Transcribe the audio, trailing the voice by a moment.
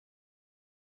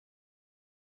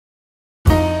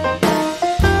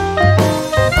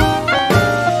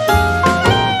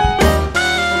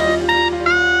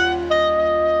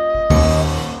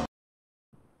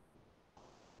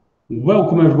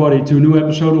Welcome everybody to a new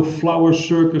episode of Flower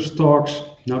Circus Talks.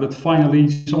 Now that finally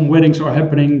some weddings are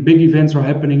happening, big events are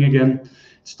happening again,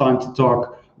 it's time to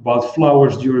talk about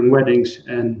flowers during weddings.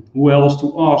 And who else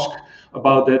to ask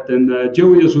about that than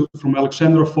Joey Azout from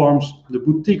Alexandra Farms, the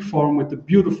boutique farm with the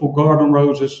beautiful garden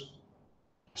roses.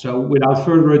 So without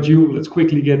further ado, let's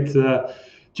quickly get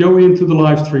Joey into the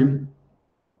live stream.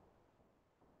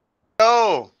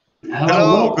 Hello. Hello,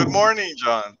 Hello. Good welcome. morning,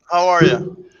 John. How are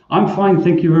you? I'm fine,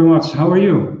 thank you very much. How are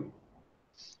you?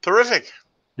 Terrific.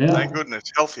 Yeah. Thank goodness.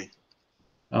 Healthy.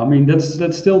 I mean,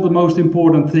 that's still the most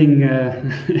important thing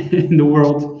in the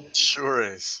world. Sure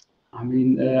is. I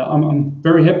mean, I'm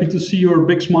very happy to see your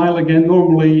big smile again.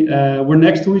 Normally, we're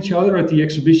next to each other at the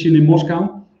exhibition in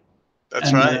Moscow,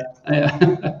 That's and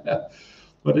right.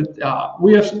 but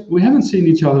we haven't seen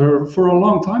each other for a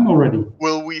long time already.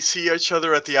 Will we see each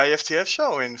other at the IFTF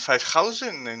show in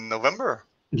 5000 in November?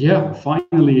 Yeah,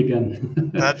 finally again.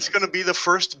 That's going to be the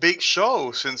first big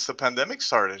show since the pandemic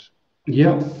started.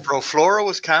 Yeah, Flora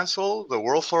was canceled. The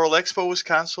World Floral Expo was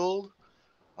canceled.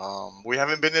 We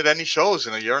haven't been at any shows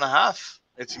in a year and a half.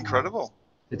 It's incredible.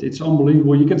 it's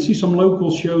unbelievable. You can see some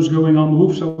local shows going on.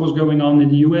 Hoofsa was going on in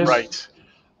the US. Right.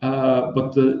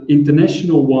 But the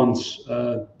international ones,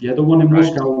 the one in Right.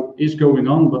 Moscow is going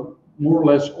on, but more or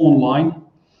less online.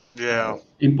 Yeah.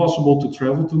 Impossible to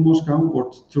travel to Moscow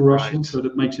or to Russia, Right. so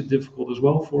that makes it difficult as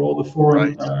well for all the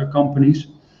foreign Right. companies.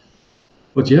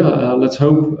 But yeah, let's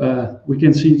hope we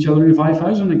can see each other in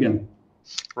 5000 again.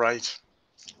 Right.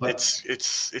 But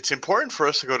It's important for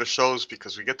us to go to shows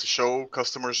because we get to show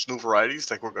customers new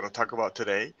varieties like we're going to talk about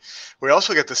today. We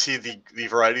also get to see the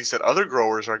varieties that other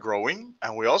growers are growing,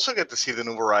 and we also get to see the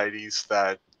new varieties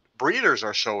that breeders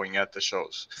are showing at the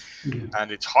shows. yeah,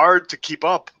 And it's hard to keep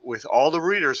up with all the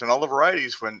breeders and all the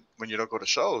varieties when you don't go to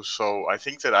shows. So I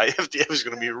think that IFDF is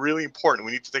going to be really important.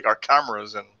 We need to take our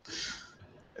cameras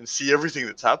and see everything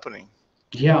that's happening.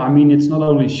 yeah, I mean, it's not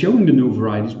only showing the new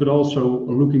varieties, but also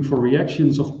looking for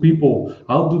reactions of people.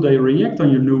 How do they react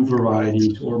on your new Right.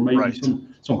 varieties, or maybe Right.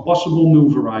 some possible new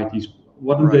varieties?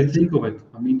 What do they Right. think of it?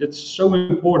 I mean, that's so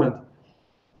important.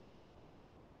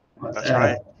 That's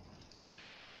right.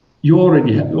 You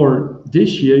already had, or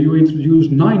this year you introduced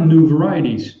 9 new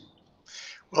varieties.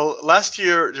 Well, last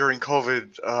year during COVID,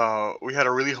 we had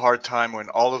a really hard time when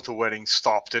all of the weddings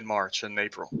stopped in March and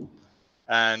April.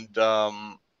 And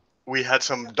we had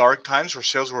some dark times where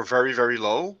sales were very, very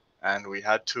low. And we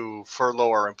had to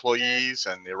furlough our employees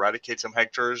and eradicate some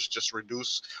hectares, just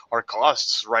reduce our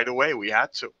costs right away. We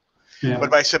had to. Yeah,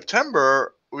 But by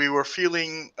September, we were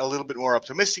feeling a little bit more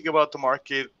optimistic about the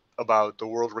market, about the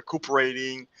world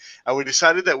recuperating. And we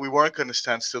decided that we weren't going to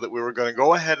stand still, that we were going to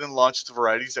go ahead and launch the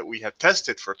varieties that we had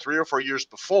tested for 3 or 4 years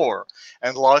before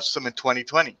and launch them in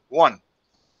 2021.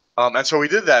 And so we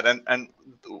did that. And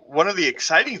one of the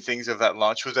exciting things of that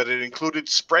launch was that it included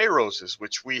spray roses,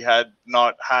 which we had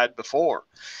not had before.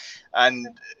 And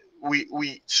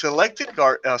we selected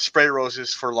spray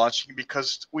roses for launching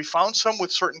because we found some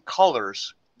with certain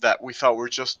colors that we thought were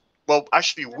just, well,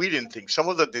 actually, we didn't think. Some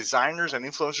of the designers and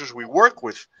influencers we work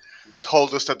with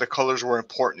told us that the colors were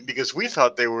important because we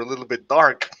thought they were a little bit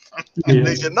dark. And yeah,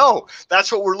 they said, no,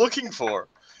 that's what we're looking for.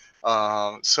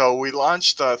 So we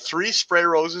launched 3 spray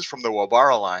roses from the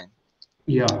Wabara line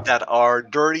yeah, that are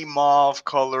dirty mauve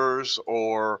colors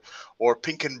or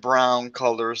pink and brown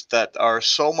colors that are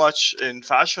so much in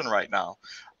fashion right now,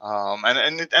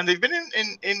 and they've been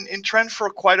in trend for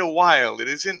quite a while. It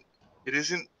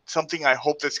isn't something I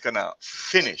hope that's gonna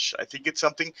finish. I think it's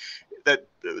something that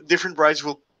different brides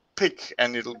will pick,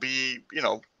 and it'll be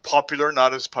popular,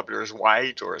 not as popular as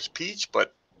white or as peach,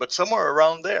 but somewhere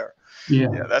around there. yeah.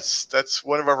 Yeah, that's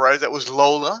one of our varieties. That was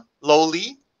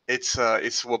Loli. It's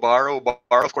Wabara.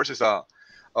 Wabara, of course, is a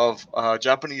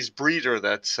Japanese breeder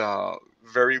that's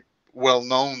very well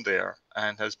known there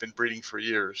and has been breeding for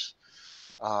years.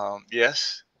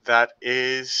 Yes, that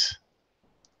is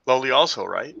Loli also,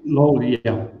 right? Lovely,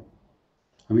 yeah.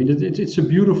 I mean, it's a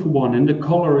beautiful one, and the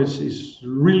color is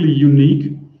really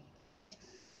unique.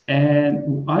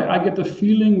 And I get the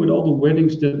feeling with all the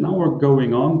weddings that now are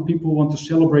going on, people want to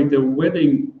celebrate their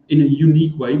wedding in a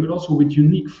unique way, but also with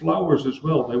unique flowers as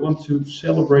well. They want to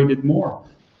celebrate it more.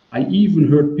 I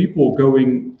even heard people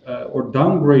going or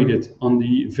downgraded on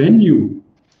the venue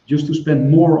just to spend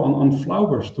more on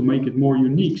flowers to make it more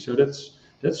unique. So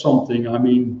that's something. I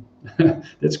mean,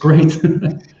 that's great.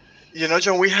 You know,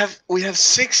 John, we have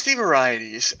 60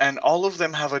 varieties, and all of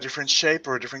them have a different shape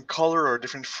or a different color or a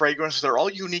different fragrance. They're all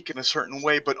unique in a certain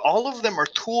way, but all of them are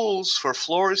tools for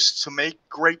florists to make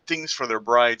great things for their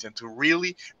brides and to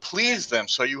really please them.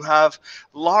 So you have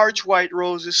large white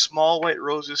roses, small white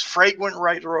roses, fragrant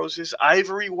white roses,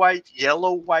 ivory white,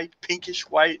 yellow white, pinkish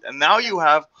white, and now you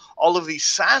have all of these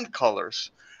sand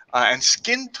colors. And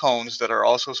skin tones that are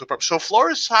also superb. So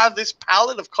florists have this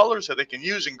palette of colors that they can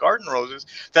use in garden roses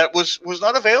that was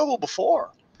not available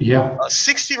before. Yeah.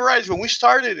 60 varieties. When we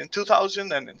started in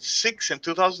 2006 and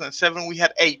 2007, we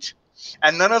had 8,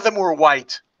 and none of them were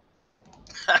white.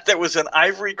 There was an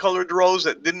ivory colored rose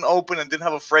that didn't open and didn't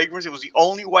have a fragrance. It was the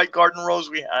only white garden rose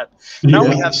we had. Now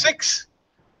we Yeah. have 6.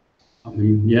 I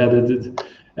mean, yeah,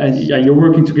 and yeah, you're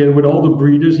working together with all the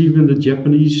breeders, even the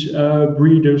Japanese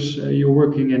breeders. You're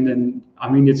working, and I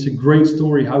mean, it's a great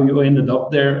story how you ended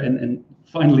up there and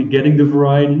finally getting the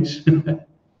varieties.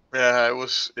 Yeah, it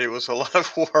was a lot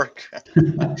of work.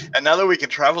 And now that we can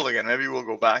travel again, maybe we'll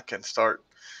go back and start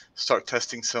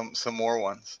testing some more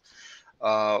ones.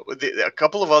 A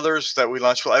couple of others that we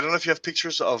launched. Well, I don't know if you have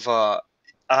pictures of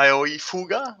Aoi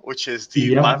Fuga, which is the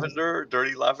Yeah.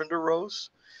 dirty lavender rose.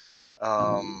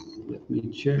 Um, Let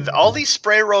me check. all these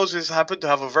spray roses happen to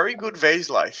have a very good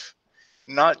vase life.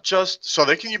 Not just so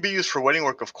they can be used for wedding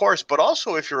work, of course, but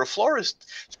also if you're a florist,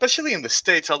 especially in the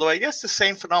States. Although I guess the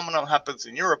same phenomenon happens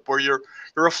in Europe, where you're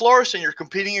a florist and you're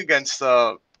competing against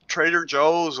Trader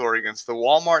Joe's or against the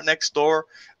Walmart next door.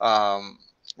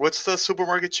 What's the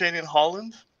supermarket chain in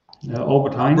Holland?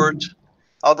 Albert Albert Heijn.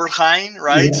 Albert Heijn,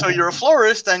 right? So Yeah. you're a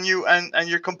florist and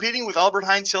you're competing with Albert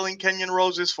Heijn selling Kenyan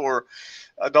roses for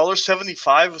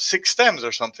 $1.75, 6 stems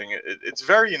or something. It's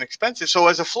very inexpensive. So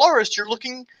as a florist, you're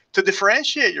looking to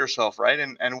differentiate yourself, right?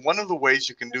 And one of the ways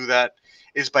you can do that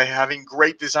is by having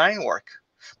great design work.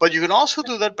 But you can also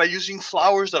do that by using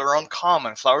flowers that are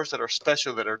uncommon, flowers that are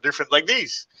special, that are different, like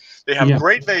these. They have Yeah.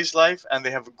 great vase life and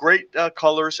they have great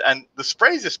colors, and the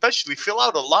sprays especially fill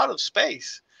out a lot of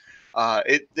space.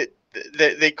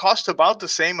 They cost about the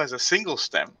same as a single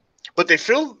stem, but they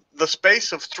fill the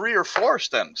space of 3 or 4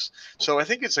 stems. So I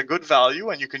think it's a good value,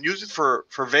 and you can use it for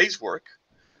vase work,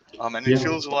 and it Yeah.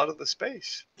 fills a lot of the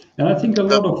space. And I think a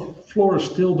The, lot of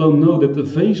florists still don't know that the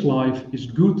vase life is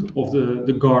good of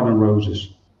the garden roses.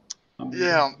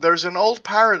 yeah, there's an old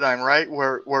paradigm, right,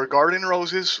 where garden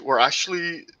roses were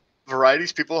actually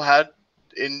varieties people had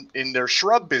in their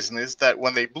shrub business, that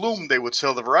when they bloomed they would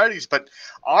sell the varieties, but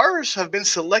ours have been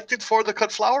selected for the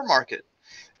cut flower market.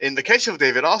 In the case of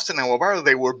David Austin and Wabara,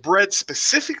 they were bred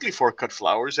specifically for cut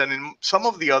flowers, and in some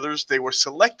of the others, they were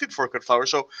selected for cut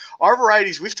flowers. So our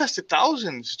varieties, we've tested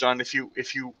thousands, John. If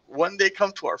you one day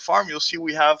come to our farm, you'll see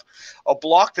we have a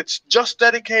block that's just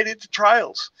dedicated to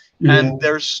trials, Yeah. and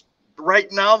there's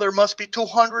right now there must be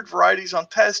 200 varieties on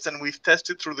test, and we've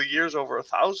tested through the years over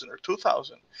 1,000 or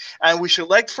 2,000, and we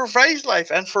select for vase life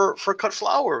and for cut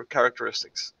flower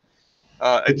characteristics.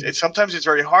 Sometimes it's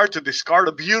very hard to discard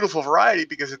a beautiful variety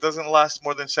because it doesn't last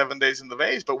more than 7 days in the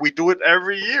vase. But we do it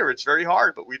every year. It's very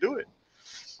hard, but we do it.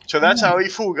 So that's Oh, Aoi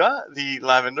Fuga, the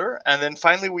lavender, and then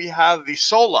finally we have the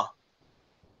Sola,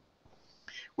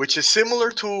 which is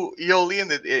similar to Ioli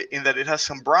in that it has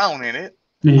some brown in it.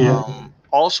 yeah.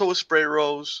 Also a spray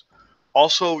rose,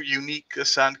 also unique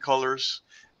sand colors.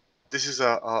 This is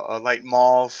a light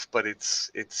mauve, but it's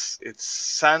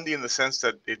sandy in the sense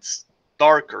that it's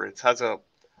darker. It has a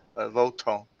low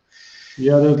tone.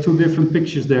 Yeah, there are two different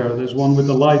pictures there. There's one with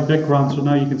a light background, so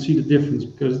now you can see the difference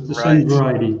because it's the same Right.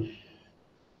 variety.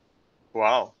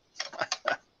 Wow.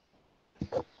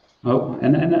 Oh,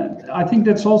 and I think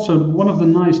that's also one of the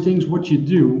nice things what you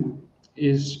do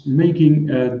is making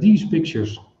these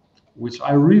pictures, which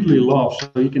I really love.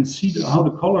 So you can see how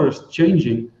the color is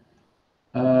changing,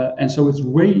 and so it's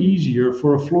way easier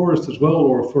for a florist as well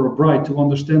or for a bride to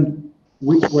understand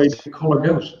which way the color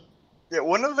goes. Yeah,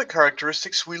 one of the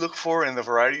characteristics we look for in the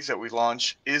varieties that we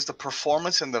launch is the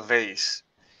performance in the vase.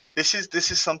 This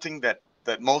is something that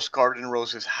most garden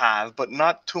roses have, but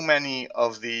not too many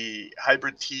of the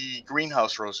hybrid tea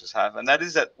greenhouse roses have. And that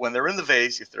is that when they're in the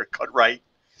vase, if they're cut right,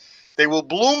 they will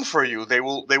bloom for you. They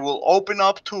will open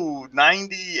up to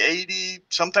 90, 80,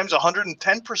 sometimes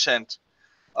 110%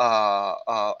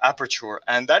 aperture,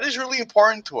 and that is really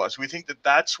important to us. We think that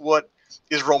that's what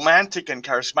is romantic and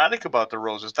charismatic about the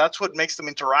roses. That's what makes them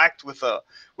interact with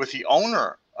the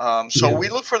owner. So Yeah, we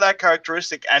look for that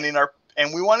characteristic, and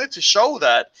we wanted to show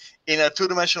that in a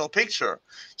two-dimensional picture.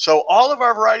 So all of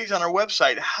our varieties on our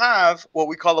website have what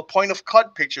we call a point of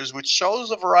cut pictures, which shows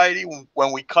the variety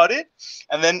when we cut it,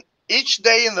 and then each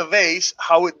day in the vase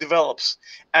how it develops.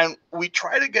 And we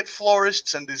try to get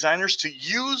florists and designers to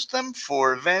use them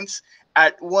for events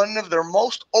at one of their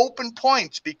most open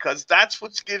points, because that's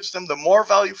what gives them the more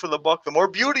value for the buck, the more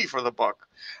beauty for the buck.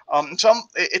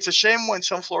 It's a shame when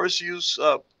some florists use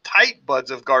tight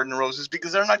buds of garden roses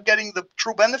because they're not getting the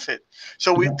true benefit.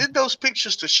 So we Yeah. did those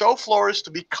pictures to show florists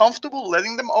to be comfortable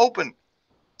letting them open.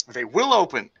 They will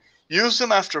open. Use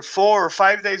them after 4 or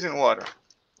 5 days in water.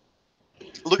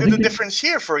 Look I at the think difference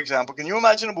here, for example. Can you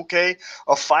imagine a bouquet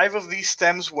of 5 of these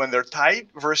stems when they're tight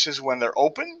versus when they're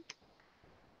open?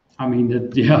 I mean,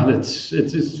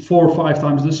 it's 4 or 5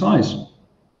 times the size.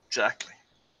 Exactly.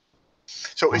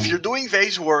 So if you're doing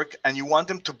vase work and you want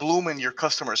them to bloom in your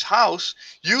customer's house,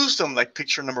 use them like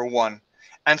picture number 1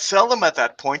 and sell them at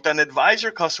that point, and advise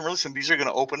your customer, listen, these are going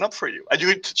to open up for you. And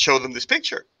you can show them this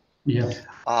picture. Yeah.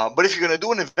 But if you're going to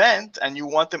do an event and you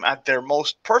want them at their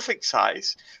most perfect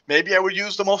size, maybe I would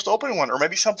use the most open one, or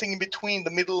maybe something in between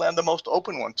the middle and the most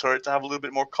open one, so to have a little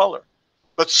bit more color.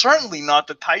 But certainly not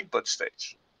the tight bud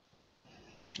stage.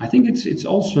 I think it's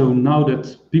also now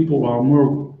that people are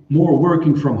more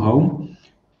working from home,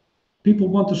 people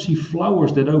want to see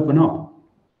flowers that open up.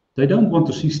 They don't want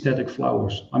to see static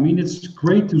flowers. I mean, it's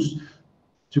great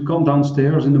to come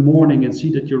downstairs in the morning and see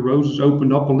that your roses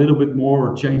opened up a little bit more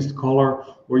or changed color,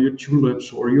 or your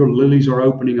tulips or your lilies are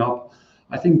opening up.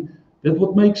 I think that's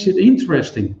what makes it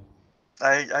interesting.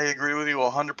 I agree with you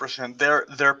 100%.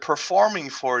 They're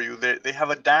performing for you. They have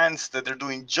a dance that they're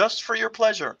doing just for your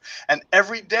pleasure, and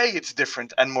every day it's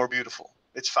different and more beautiful.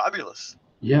 It's fabulous.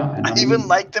 Yeah, and I I even mean,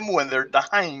 like them when they're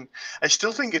dying. I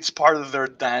still think it's part of their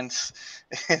dance.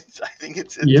 I think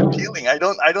it's yeah, appealing. I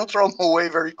don't throw them away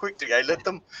very quickly. I let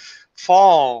them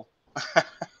fall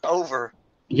over.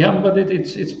 yeah, but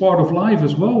it's part of life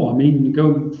as well. I mean,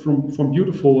 going from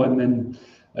beautiful, and then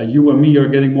you and me are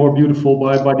getting more beautiful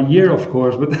by the year, of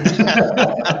course. But it's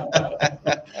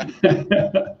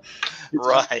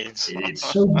Right.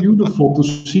 it's so beautiful to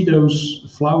see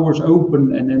those flowers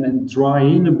open and dry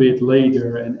in a bit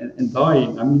later and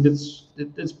dying. I mean,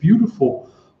 that's beautiful,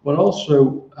 but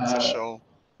also It's a show.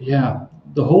 yeah,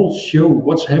 the whole show,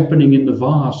 what's happening in the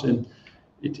vase, and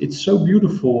it's so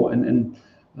beautiful. And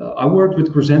I worked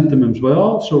with chrysanthemums, but I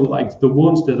also liked the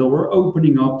ones that were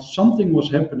opening up. Something was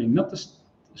happening, not the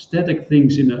static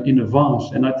things in a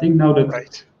vase. And I think now that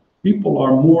Right. people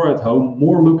are more at home,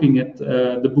 more looking at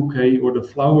the bouquet or the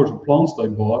flowers or plants they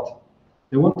bought,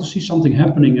 they want to see something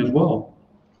happening as well.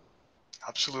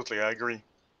 Absolutely, I agree.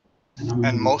 And I And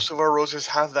mean, most of our roses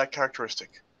have that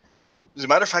characteristic. As a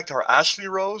matter of fact, our Ashley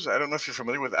rose, I don't know if you're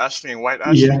familiar with Ashley and white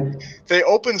Ashley, yeah, they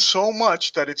open so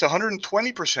much that it's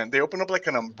 120%. They open up like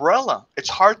an umbrella. It's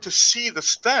hard to see the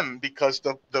stem because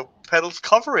the petals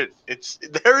cover it. It's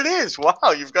there it is.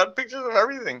 Wow, you've got pictures of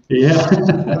everything.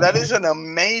 That yeah. is an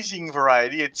amazing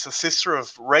variety. It's a sister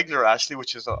of regular Ashley,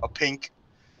 which is a pink,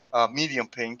 medium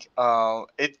pink.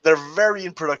 They're very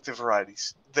unproductive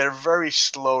varieties. They're very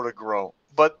slow to grow,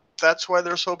 but that's why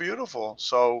they're so beautiful.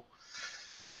 So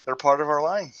they're part of our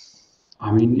line.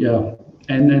 I mean, yeah.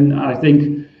 And I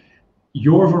think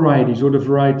your varieties or the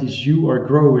varieties you are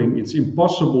growing, it's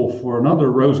impossible for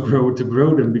another rose grower to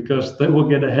grow them because they will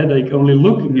get a headache only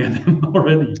looking at them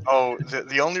already. Oh,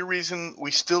 the only reason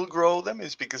we still grow them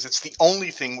is because it's the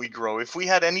only thing we grow. If we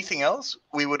had anything else,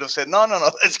 we would have said, no, no, no,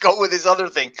 let's go with this other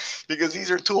thing because these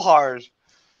are too hard.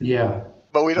 Yeah.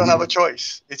 But we I don't have a mean,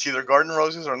 choice. It's either garden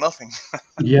roses or nothing.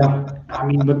 yeah. I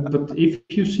mean, but if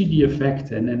you see the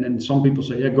effect, and some people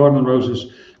say, yeah, garden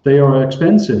roses, they are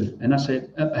expensive. And I say,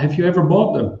 have you ever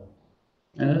bought them?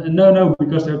 No, no,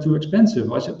 because they're too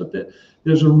expensive. I said, but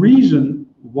there's a reason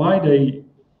why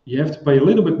you have to pay a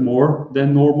little bit more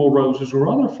than normal roses or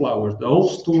other flowers. The whole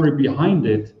story behind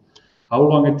it, how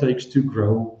long it takes to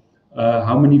grow,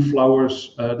 how many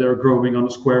flowers they're growing on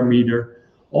a square meter,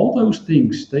 all those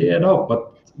things, they add up.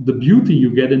 But the beauty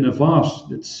you get in a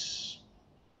vase,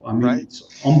 I mean, Right.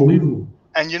 it's unbelievable.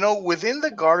 And within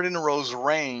the garden rose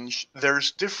range,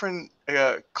 there's different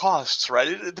costs, right?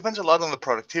 It depends a lot on the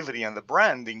productivity and the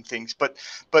branding things. But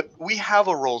we have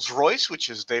a Rolls Royce, which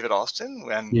is David Austin,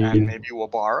 and Yeah, maybe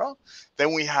Wabara.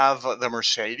 Then we have the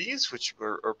Mercedes, which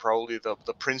are probably the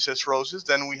Princess Roses.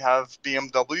 Then we have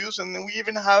BMWs, and then we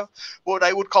even have what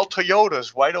I would call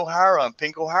Toyotas, White O'Hara and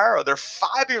Pink O'Hara. They're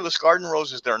fabulous garden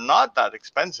roses. They're not that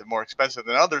expensive, more expensive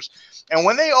than others. And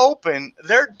when they open,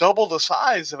 they're double the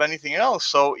size of anything else.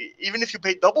 So even if you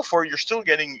pay double for it, you're still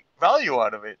getting value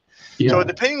out of it. So yeah,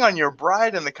 depending on your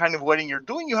bride and the kind of wedding you're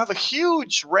doing, you have a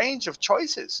huge range of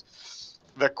choices.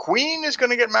 The queen is going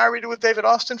to get married with David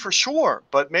Austin for sure,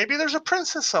 but maybe there's a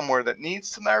princess somewhere that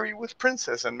needs to marry with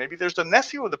princess, and maybe there's the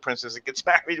nephew of the princess that gets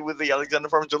married with the Alexandra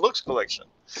Farms Deluxe collection.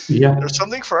 Yeah. There's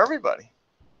something for everybody.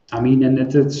 I mean, and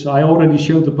it's, I already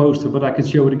showed the poster, but I can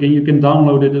show it again. You can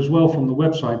download it as well from the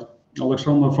website,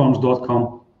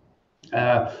 alexandrafarms.com.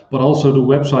 But also the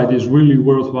website is really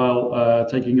worthwhile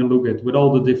taking a look at, with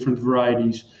all the different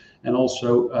varieties, and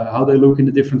also how they look in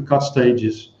the different cut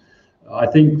stages. I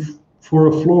think for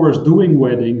a florist doing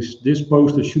weddings, this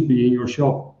poster should be in your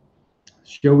shop,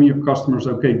 showing your customers,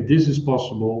 okay, this is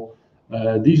possible.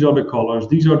 These are the colors,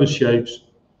 these are the shapes.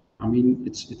 I mean,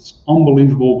 it's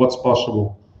unbelievable what's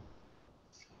possible.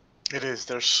 It is.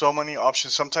 There's so many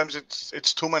options. Sometimes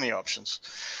it's too many options.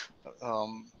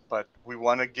 But we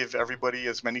want to give everybody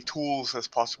as many tools as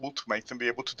possible to make them be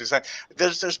able to design.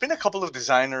 There's been a couple of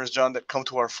designers, John, that come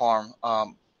to our farm.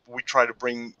 We try to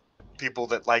bring people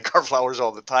that like our flowers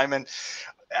all the time, and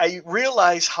I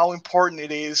realize how important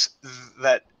it is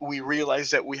that we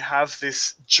realize that we have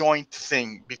this joint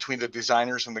thing between the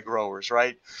designers and the growers,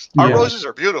 right? Our Yeah, roses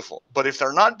are beautiful, but if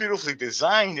they're not beautifully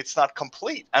designed, it's not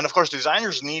complete. And of course,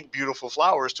 designers need beautiful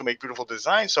flowers to make beautiful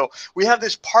designs. So we have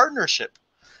this partnership.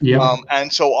 yeah,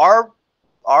 And so our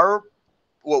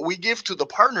what we give to the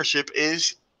partnership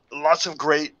is lots of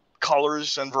great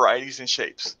colors and varieties and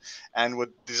shapes. And what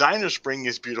designers bring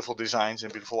is beautiful designs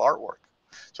and beautiful artwork.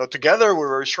 So together we're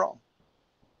very strong.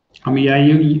 I mean,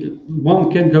 yeah,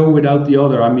 one can't go without the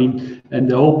other. I mean, and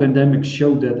the whole pandemic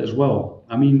showed that as well.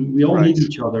 I mean, we all Right. need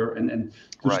each other, and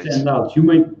to Right. stand out. You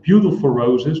make beautiful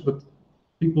roses, but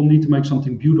people need to make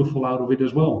something beautiful out of it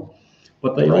as well.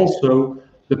 But they Right. also,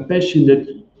 the passion that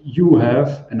you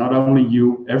have, and not only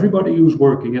you, everybody who's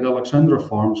working at Alexandra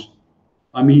Farms.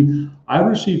 I mean, I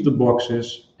received the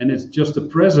boxes, and it's just a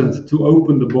present to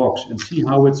open the box and see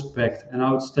how it's packed and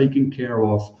how it's taken care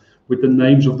of, with the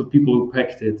names of the people who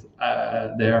packed it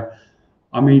there.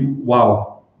 I mean,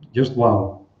 wow, just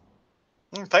wow.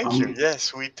 I Thank you. mean,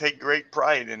 Yes, we take great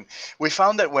pride, and we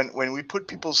found that when we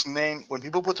put when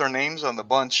people put their names on the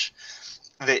bunch,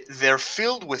 they're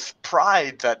filled with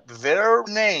pride that their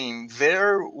name,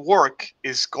 their work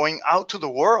is going out to the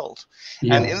world.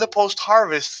 And yeah, in the post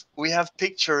harvest, we have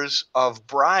pictures of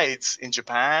brides in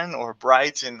Japan or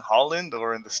brides in Holland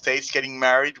or in the States getting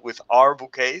married with our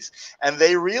bouquets, and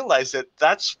they realize that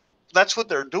that's what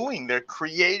they're doing. They're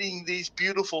creating these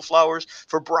beautiful flowers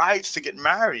for brides to get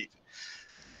married.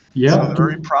 So yeah, they're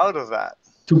very proud of that.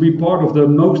 to be part of the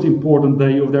most important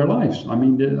day of their lives. I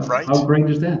mean, how Right? great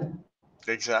is that?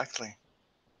 Exactly.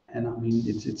 And I mean,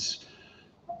 it's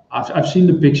I've seen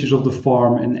the pictures of the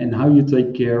farm, and how you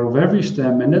take care of every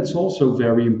stem, and that's also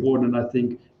very important. I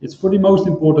think it's for the most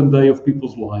important day of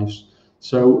people's lives.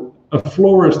 So a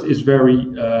florist is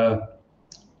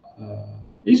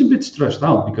he's a bit stressed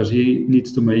out because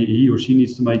he or she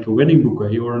needs to make a wedding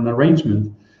bouquet or an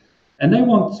arrangement, and they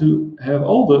want to have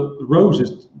all the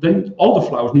roses. Then all the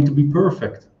flowers need to be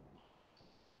perfect,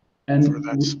 For and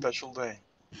that special day.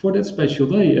 for that special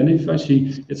day. And if I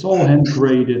see it's all hand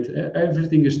graded,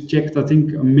 everything is checked, I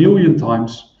think a million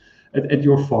times at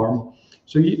your farm.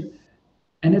 So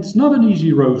and it's not an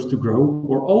easy rose to grow,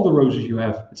 or all the roses you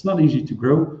have. It's not easy to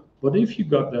grow, but if you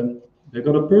got them, they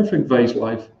got a perfect vase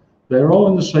life. They're all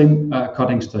in the same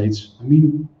cutting states. I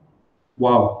mean,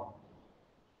 wow.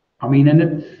 I mean,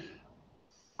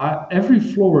 every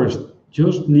florist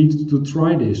just needs to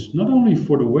try this, not only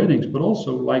for the weddings, but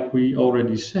also, like we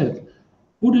already said,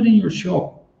 put it in your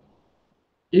shop.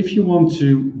 If you want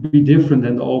to be different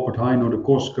than the Albert Heijn or the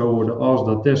Costco or the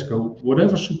Asda, Tesco,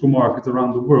 whatever supermarket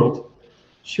around the world,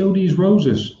 show these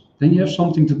roses. Then you have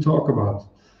something to talk about.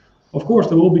 Of course,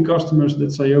 there will be customers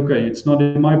that say, okay, it's not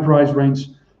in my price range,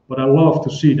 but I love to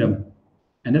see them.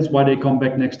 And that's why they come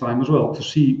back next time as well, to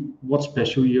see what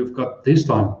special you've got this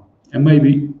time. And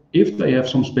maybe if they have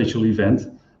some special event,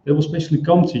 they will specially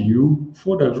come to you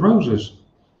for those roses.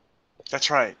 That's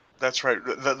right. That's right.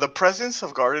 The presence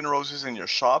of garden roses in your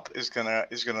shop is gonna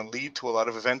lead to a lot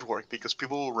of event work because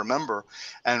people will remember,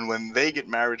 and when they get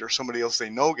married or somebody else they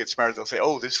know gets married, they'll say,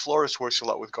 "Oh, this florist works a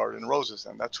lot with garden roses,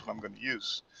 and that's what I'm going to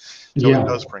use." So it Yeah,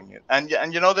 does bring it, and yeah,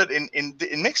 and you know that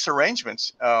in mixed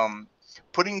arrangements,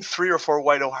 putting 3 or 4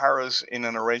 white O'Haras in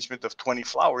an arrangement of 20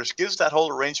 flowers gives that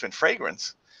whole arrangement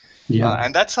fragrance. yeah,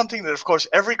 And that's something that, of course,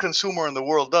 every consumer in the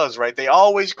world does, right? They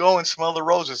always go and smell the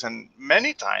roses, and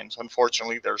many times,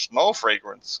 unfortunately, there's no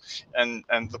fragrance, and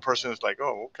the person is like,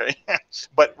 "Oh, okay."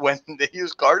 But when they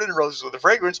use garden roses with a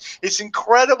fragrance, it's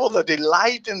incredible the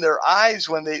delight in their eyes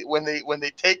when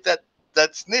they take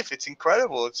that sniff. It's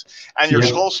incredible. And your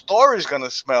Yeah. whole store is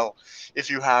gonna smell if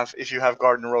you have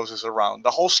garden roses around.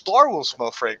 The whole store will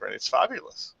smell fragrant. It's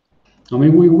fabulous. I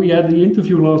mean, we had the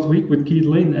interview last week with Keith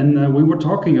Lynn, and we were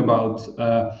talking about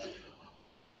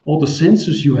all the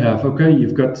senses you have. Okay,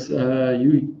 you've got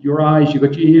your eyes, you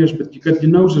got your ears, but you got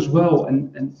your nose as well.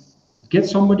 And get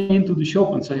somebody into the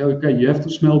shop and say, okay, you have to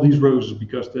smell these roses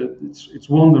because it's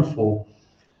wonderful.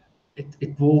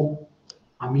 It will,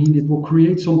 I mean, it will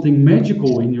create something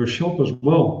magical in your shop as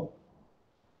well.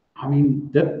 I mean,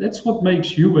 that's what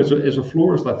makes you as a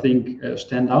florist, I think,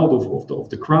 stand out of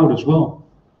the crowd as well.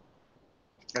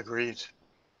 Agreed.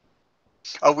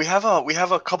 We have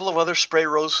a couple of other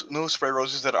new spray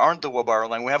roses that aren't the Wabara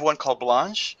line. We have one called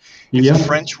Blanche. It's a Yeah,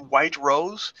 French white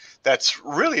rose that's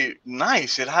really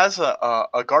nice. It has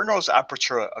a garden rose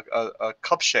aperture, a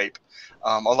cup shape.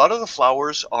 A lot of the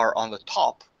flowers are on the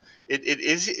top.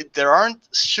 There aren't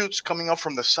shoots coming up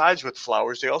from the sides with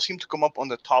flowers. They all seem to come up on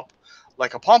the top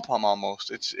like a pom pom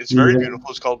almost. It's very yeah, beautiful.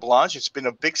 It's called Blanche. It's been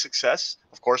a big success.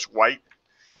 Of course, white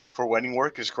for wedding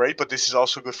work is great, but this is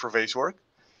also good for vase work.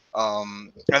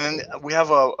 And then we have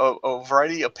a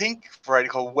variety, a pink variety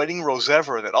called Wedding Rose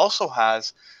Ever that also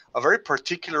has a very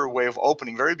particular way of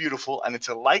opening, very beautiful, and it's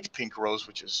a light pink rose,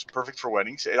 which is perfect for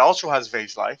weddings. It also has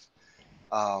vase life,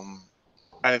 um,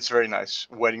 and it's very nice.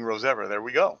 Wedding Rose Ever. There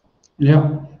we go.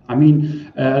 yeah. I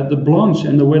mean, the Blanche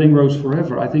and the Wedding Rose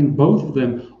Forever, I think both of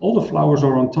them, all the flowers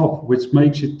are on top, which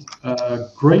makes it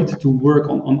great to work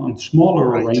on smaller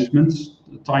Right, arrangements,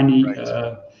 tiny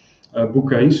right.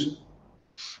 bouquets.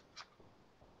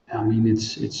 I mean,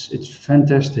 it's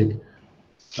fantastic.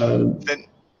 Uh, Then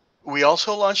we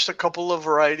also launched a couple of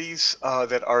varieties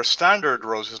that are standard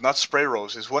roses, not spray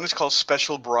roses. One is called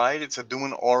Special Bride. It's a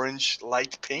Doom Orange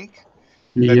light pink.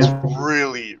 That's yeah,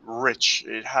 really rich.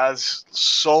 It has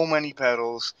so many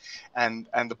petals, and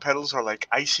the petals are like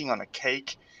icing on a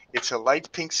cake. It's a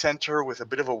light pink center with a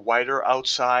bit of a whiter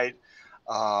outside.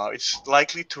 It's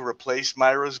likely to replace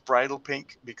Myra's bridal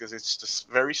pink because it's just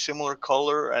very similar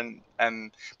color and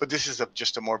but this is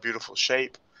just a more beautiful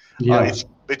shape. yeah.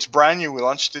 It's brand new. We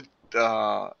launched it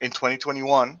in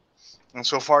 2021, and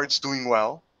so far it's doing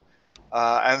well.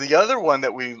 And the other one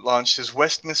that we launched is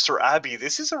Westminster Abbey.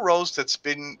 This is a rose that's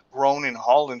been grown in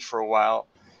Holland for a while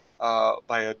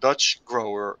by a Dutch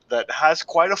grower that has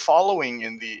quite a following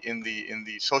in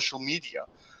the social media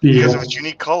because of Yeah. its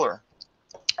unique color.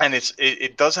 And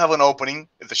it does have an opening.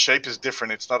 The shape is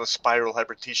different. It's not a spiral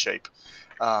hybrid T shape,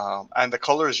 and the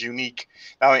color is unique.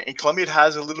 Now in Colombia it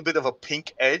has a little bit of a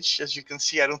pink edge, as you can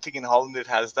see. I don't think in Holland it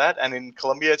has that, and in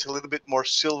Colombia it's a little bit more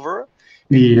silver.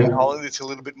 In Yeah. Holland it's a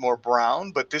little bit more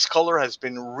brown, but this color has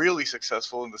been really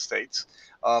successful in the States,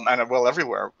 and well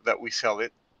everywhere that we sell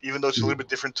it. Even though it's a little bit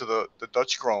different to the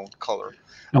Dutch grown color,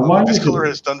 And why but this is it? color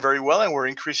has done very well, and we're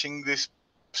increasing this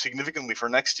significantly for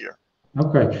next year.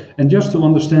 Okay. And just to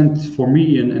understand for me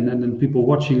and people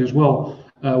watching as well,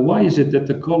 why is it that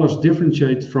the colors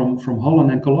differentiate from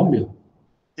Holland and Colombia?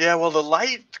 Yeah, well, the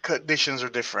light conditions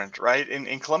are different, right?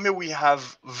 In Colombia, we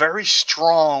have very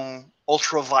strong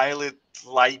ultraviolet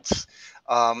lights,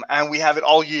 and we have it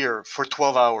all year for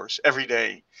 12 hours every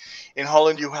day. In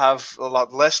Holland, you have a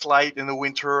lot less light in the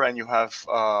winter, and you have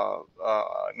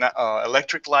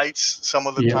electric lights some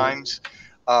of the Yeah. times.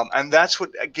 And that's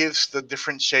what gives the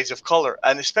different shades of color.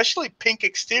 And especially pink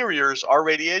exteriors are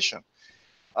radiation.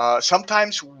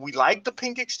 Sometimes we like the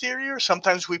pink exterior.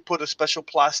 Sometimes we put a special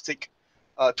plastic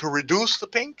to reduce the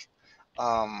pink.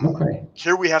 Okay.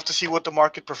 Here we have to see what the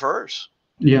market prefers.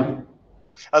 Yeah.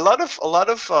 A lot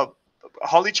of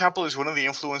Holly Chappell is one of the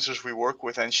influencers we work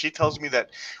with, and she tells me that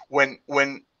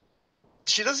when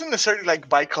she doesn't necessarily like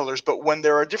bicolors, but when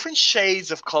there are different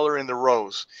shades of color in the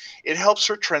rose, it helps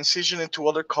her transition into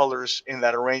other colors in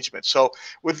that arrangement. So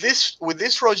with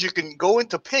this rose, you can go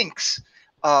into pinks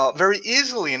very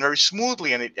easily and very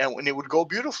smoothly, and it would go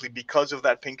beautifully because of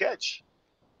that pink edge.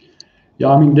 Yeah,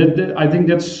 I mean I think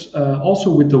that's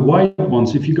also with the white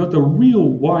ones. If you got a real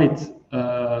white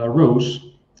rose,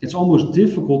 it's almost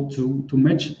difficult to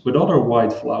match it with other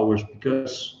white flowers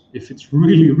because if it's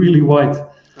really white,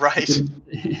 Right.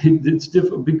 it's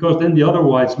difficult because then the other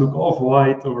whites look off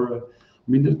white or I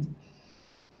mean the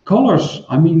colors.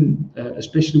 I mean,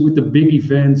 especially with the big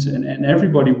events and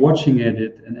everybody watching at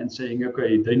it and saying,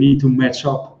 okay, they need to match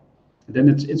up. Then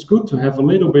it's good to have a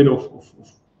little bit of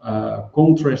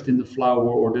contrast in the flower,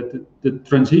 or that the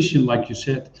transition, like you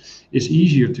said, is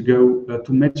easier to go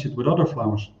to match it with other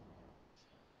flowers.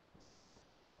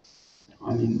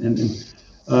 I mean, and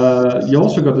you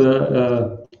also got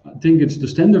I think it's the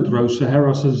standard rose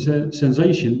Sahara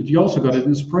Sensation, but you also got it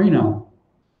in spray now.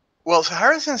 Well,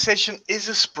 Sahara Sensation is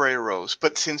a spray rose,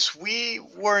 but since we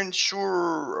weren't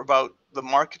sure about the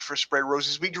market for spray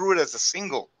roses, we grew it as a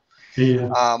single. Yeah,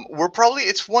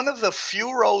 It's one of the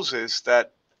few roses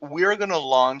that we're going to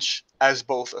launch as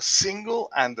both a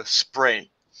single and a spray.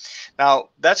 Now,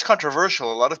 that's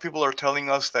controversial. A lot of people are telling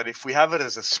us that if we have it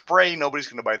as a spray, nobody's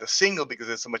going to buy the single because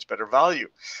it's a much better value.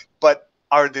 But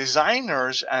our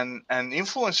designers and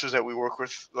influencers that we work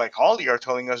with, like Holly, are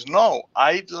telling us, no,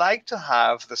 I'd like to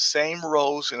have the same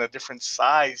rose in a different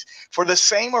size for the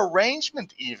same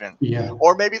arrangement, even. yeah,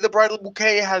 Or maybe the bridal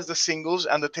bouquet has the singles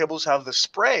and the tables have the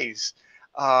sprays.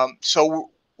 So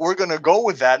we're going to go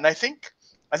with that. And I think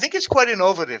it's quite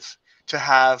innovative to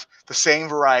have the same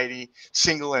variety,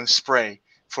 single and spray,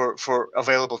 for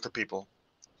available to people.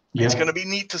 It's yeah. going to be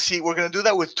neat to see. We're going to do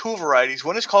that with two varieties.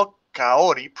 One is called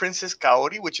Kaori, Princess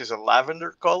Kaori, which is a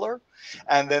lavender color,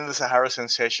 and then the Sahara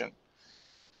Sensation.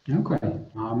 Okay.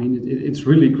 I mean, it's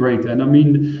really great. And I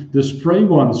mean, the spray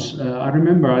ones, I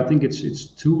remember, I think it's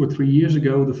 2 or 3 years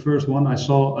ago, the first one I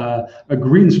saw a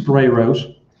green spray rose,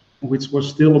 which was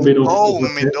still a bit of Oh, a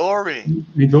Midori.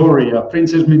 Midori,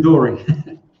 Princess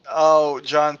Midori. Oh,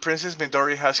 John, Princess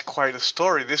Midori has quite a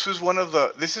story. This is one of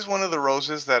the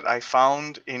roses that I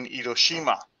found in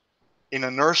Hiroshima in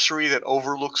a nursery that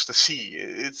overlooks the sea.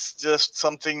 It's just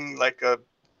something like a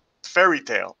fairy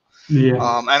tale. Yeah.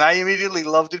 And I immediately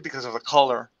loved it because of the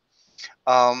color.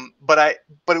 But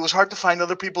it was hard to find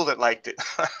other people that liked it.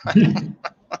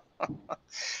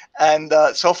 And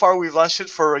so far, we've launched it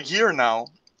for a year now,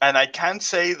 and I can't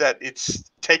say that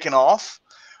it's taken off.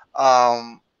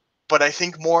 Um, but I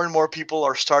think more and more people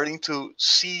are starting to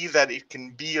see that it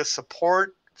can be a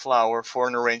support flower for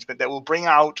an arrangement that will bring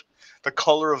out the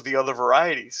color of the other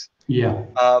varieties. Yeah.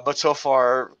 But so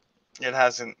far, it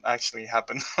hasn't actually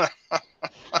happened.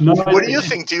 No, What do you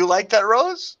think? Do you like that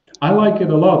rose? I like it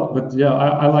a lot, but yeah,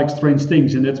 I like strange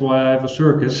things, and that's why I have a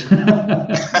circus.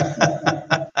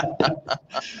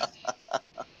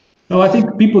 No, I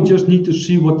think people just need to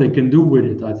see what they can do with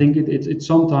it. I think it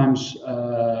sometimes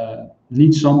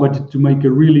needs somebody to make a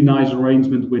really nice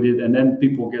arrangement with it, and then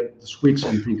people get the switch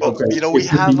and think, Well, okay, we it could be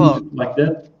have used like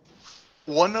that.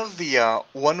 one of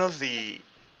the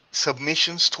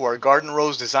submissions to our Garden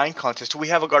Rose Design Contest. We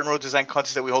have a Garden Rose Design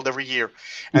Contest that we hold every year,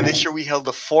 and Yeah. this year we held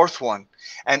the fourth one.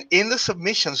 And in the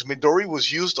submissions, Midori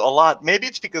was used a lot. Maybe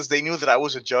it's because they knew that I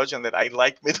was a judge and that I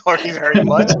like Midori very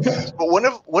much. But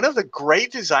one of the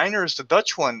great designers, the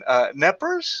Dutch one,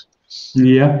 Neppers,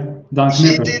 Yeah, Dark he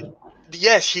Knippers. did.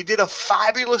 Yes, he did a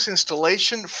fabulous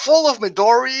installation full of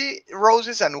Midori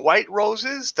roses and white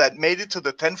roses that made it to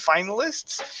the 10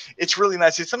 finalists. It's really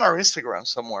nice. It's on our Instagram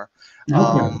somewhere.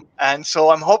 Okay. And so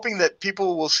I'm hoping that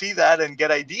people will see that and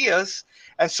get ideas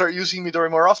and start using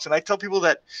Midori more often. I tell people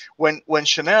that when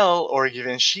Chanel or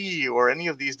Givenchy or any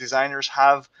of these designers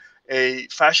have a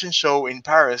fashion show in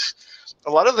Paris,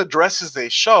 a lot of the dresses they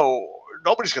show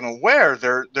nobody's going to wear.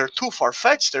 They're too far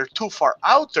fetched. They're too far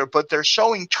out there. But they're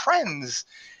showing trends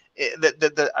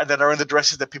that are in the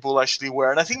dresses that people actually wear.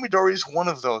 And I think Midori is one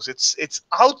of those. It's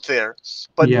out there,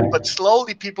 but Yeah.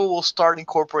 slowly people will start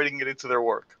incorporating it into their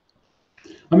work.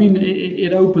 I mean,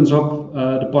 it opens up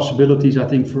the possibilities, I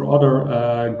think, for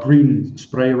other green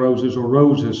spray roses or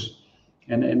roses.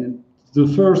 And the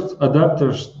first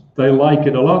adapters, they like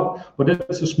it a lot, but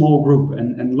that's a small group.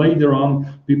 And later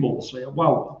on, people will say,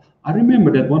 wow, I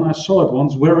remember that when I saw it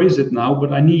once, where is it now?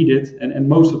 But I need it. And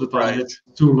most of the time, Right. it's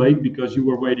too late because you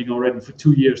were waiting already for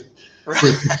 2 years for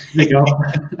it to pick Right.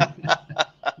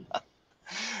 up.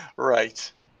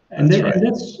 Right. And That's that, right. and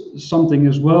that's something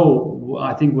as well.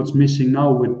 I think what's missing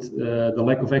now with the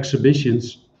lack of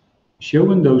exhibitions,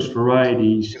 showing those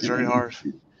varieties It's very hard.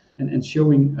 and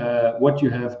showing what you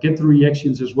have, get the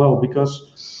reactions as well.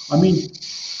 Because I mean,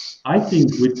 I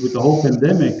think with the whole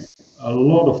pandemic, a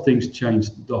lot of things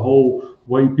changed. The whole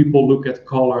way people look at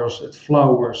colors, at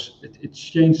flowers, it's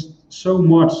changed so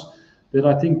much that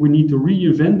I think we need to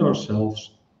reinvent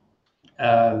ourselves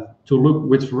to look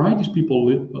which varieties people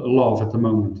love at the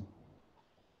moment.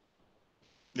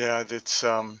 Yeah, it's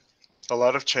a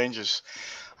lot of changes.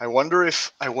 I wonder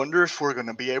if we're going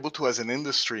to be able to, as an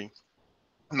industry,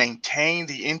 maintain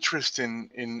the interest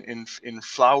in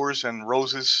flowers and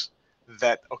roses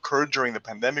that occurred during the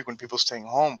pandemic when people staying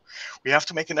home. We have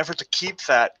to make an effort to keep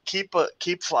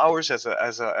flowers as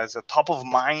a top of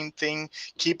mind thing.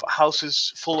 Keep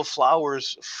houses full of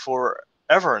flowers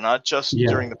forever, not just Yeah.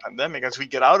 during the pandemic. As we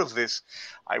get out of this,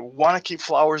 I want to keep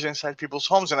flowers inside people's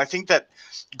homes, and I think that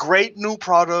great new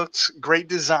products, great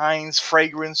designs,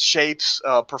 fragrance, shapes,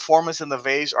 performance in the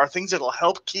vase are things that will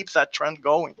help keep that trend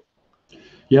going.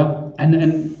 Yeah,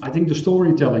 and I think the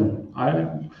storytelling.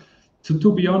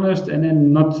 To be honest, and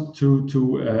then not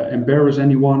to embarrass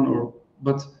anyone,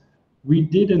 but we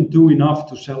didn't do enough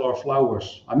to sell our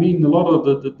flowers. I mean, a lot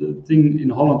of the thing in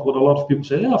Holland, what a lot of people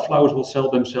say, yeah, flowers will sell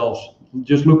themselves.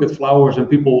 Just look at flowers and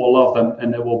people will love them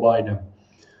and they will buy them.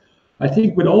 I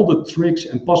think with all the tricks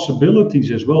and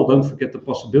possibilities as well, don't forget the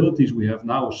possibilities we have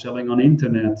now selling on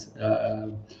internet,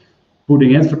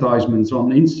 putting advertisements on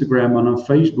Instagram and on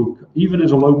Facebook, even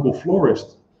as a local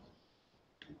florist,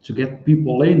 to get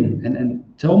people in and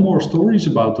tell more stories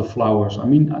about the flowers. I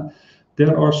mean,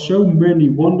 there are so many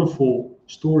wonderful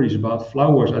stories about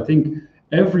flowers. I think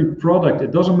every product,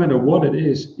 it doesn't matter what it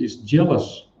is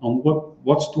jealous on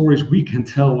what stories we can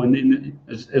tell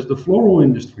as the floral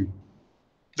industry.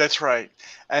 That's right.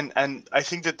 And I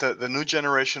think that the new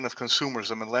generation of consumers,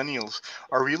 the millennials,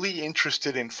 are really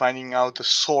interested in finding out the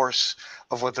source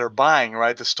of what they're buying,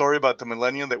 right? The story about the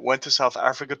millennial that went to South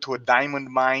Africa to a diamond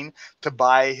mine to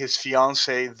buy his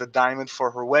fiance the diamond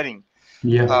for her wedding.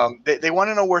 Yeah, They want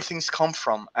to know where things come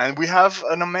from. And we have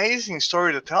an amazing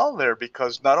story to tell there,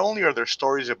 because not only are there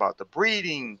stories about the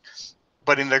breeding,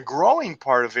 but in the growing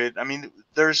part of it, I mean,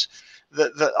 there's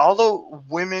the all the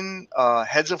women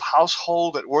heads of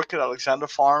household that work at Alexandra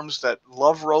Farms that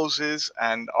love roses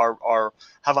and are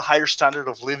have a higher standard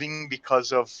of living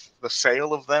because of the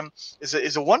sale of them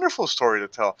is a wonderful story to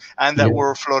tell. And that yeah.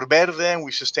 we're flor verde and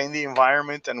we sustain the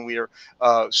environment and we are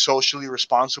socially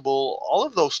responsible. All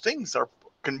of those things are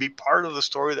can be part of the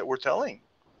story that we're telling.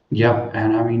 Yeah,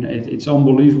 and I mean it's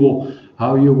unbelievable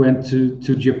how you went to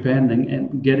Japan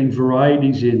and getting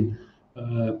varieties in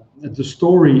the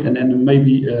story, and then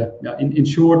maybe yeah, in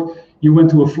short, you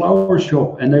went to a flower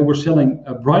shop and they were selling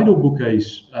bridal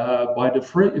bouquets by the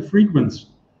frequency.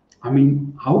 I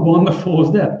mean, how wonderful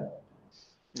is that?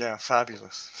 Yeah,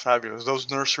 fabulous, fabulous. Those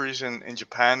nurseries in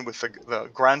Japan with the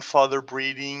grandfather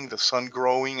breeding, the son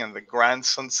growing, and the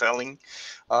grandson selling.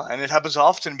 And it happens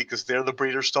often because they're the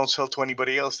breeders don't sell to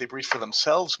anybody else. They breed for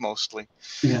themselves mostly.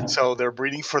 Yeah, So they're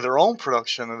breeding for their own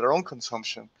production and their own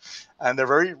consumption. And they're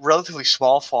very relatively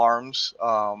small farms,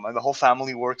 and the whole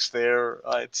family works there.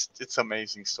 It's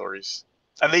amazing stories.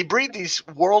 And they breed these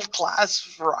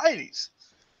world-class varieties.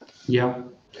 yeah.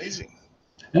 Amazing.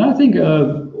 And I think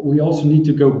we also need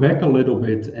to go back a little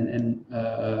bit, and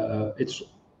it's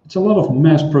a lot of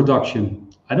mass production.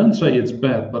 I don't say it's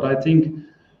bad, but I think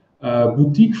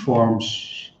boutique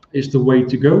farms is the way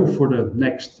to go for the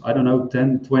next, I don't know,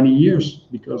 10, 20 years,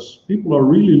 because people are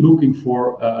really looking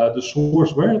for the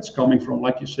source where it's coming from.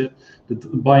 Like you said,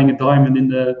 buying a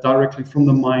diamond directly from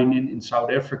the mine in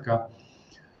South Africa,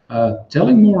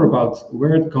 telling more about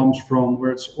where it comes from,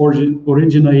 where it's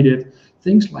originated,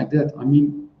 things like that. I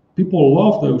mean, people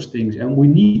love those things, and we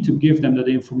need to give them that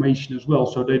information as well,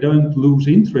 so they don't lose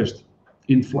interest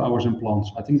in flowers and plants.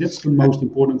 I think that's the most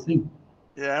important thing.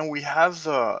 Yeah, and we have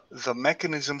the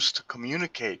mechanisms to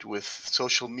communicate with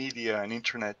social media and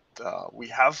internet. We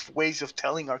have ways of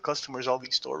telling our customers all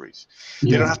these stories.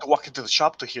 They don't Yeah, have to walk into the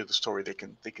shop to hear the story.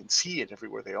 They can see it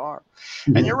everywhere they are.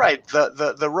 And yeah, you're right.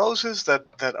 The roses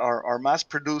that are mass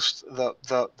produced,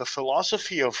 the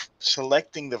philosophy of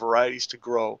selecting the varieties to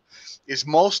grow is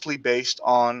mostly based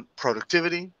on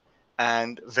productivity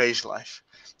and vase life.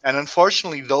 And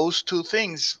unfortunately, those two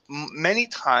things many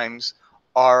times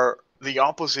are the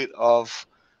opposite of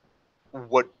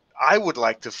what I would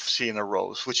like to see in a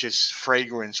rose, which is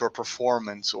fragrance or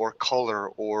performance or color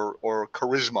or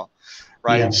charisma,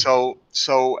 right? yeah,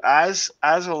 So as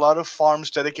a lot of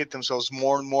farms dedicate themselves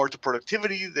more and more to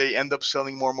productivity, they end up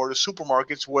selling more and more to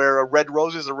supermarkets where a red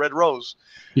rose is a red rose,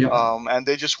 yeah. and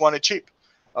they just want it cheap.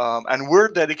 And we're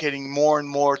dedicating more and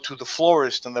more to the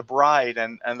florist and the bride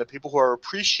and the people who are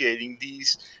appreciating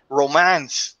these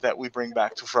romance that we bring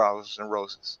back to flowers and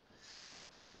roses.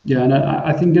 Yeah, and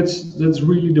I think that's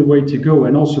really the way to go,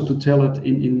 and also to tell it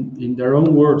in their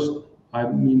own words. I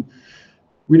mean,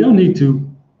 we don't need to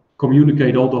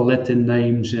communicate all the Latin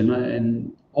names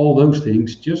and all those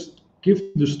things. Just give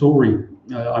the story.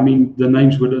 I mean, the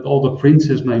names with it, all the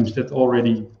princess names, that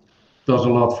already does a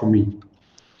lot for me.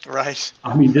 Right,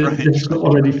 I mean, right, that's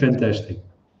already fantastic.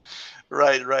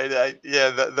 right. Yeah,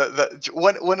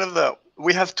 one of the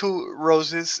we have two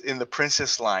roses in the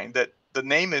princess line that the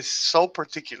name is so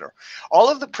particular. All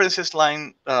of the princess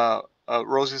line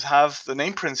roses have the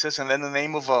name princess and then the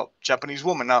name of a Japanese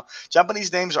woman. Now,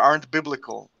 Japanese names aren't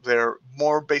biblical; they're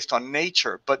more based on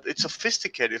nature, but it's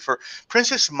sophisticated. For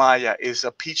Princess Maya is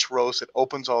a peach rose that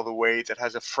opens all the way that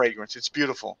has a fragrance. It's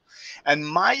beautiful, and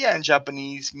Maya in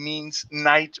Japanese means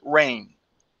night rain.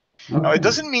 Now, it Okay.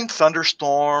 doesn't mean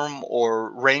thunderstorm or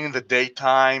rain in the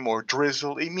daytime or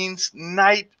drizzle. It means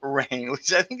night rain,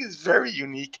 which I think is very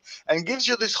unique and gives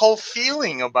you this whole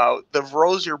feeling about the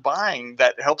rose you're buying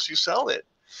that helps you sell it.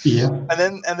 Yeah.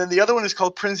 And then the other one is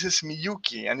called Princess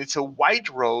Miyuki, and it's a white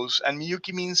rose, and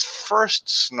Miyuki means first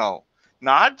snow,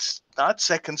 not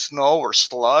second snow or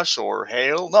slush or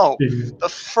hail. No, Yeah. the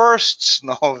first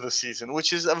snow of the season,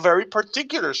 which is a very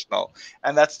particular snow,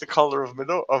 and that's the color of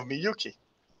Miyuki.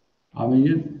 I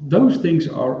mean, those things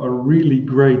are really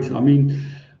great. I mean,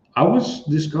 I was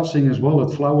discussing as well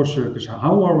at Flower Circus,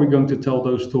 how are we going to tell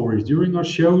those stories? During our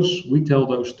shows, we tell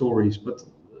those stories, but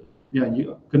yeah,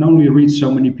 you can only reach so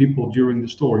many people during the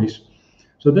stories.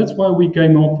 So that's why we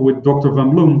came up with Dr.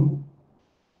 Van Bloem.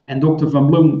 And Dr. Van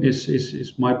Bloem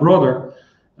is my brother.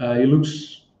 He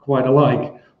looks quite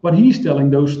alike, but he's telling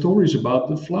those stories about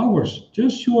the flowers,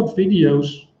 just short videos,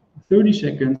 30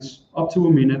 seconds, up to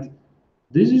a minute.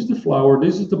 This is the flower,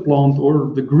 this is the plant,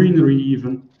 or the greenery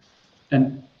even,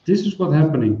 and this is what's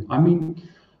happening. I mean,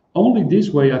 only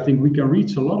this way I think we can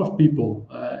reach a lot of people,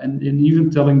 and even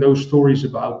telling those stories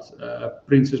about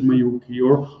Princess Mayuki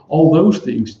or all those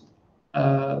things.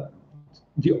 Uh,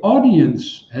 the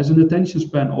audience has an attention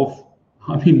span of,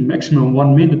 I mean, maximum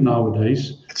 1 minute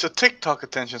nowadays. It's a TikTok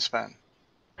attention span.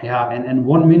 Yeah, and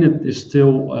 1 minute is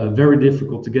still very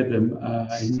difficult to get them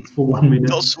for 1 minute.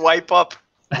 They'll swipe up.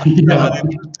 They're not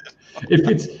Yeah,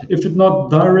 if it not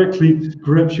directly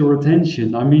grabs your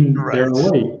attention, I mean, they're right.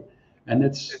 away, and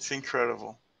it's It's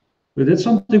incredible. but that's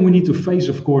something we need to face,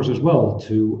 of course, as well.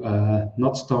 To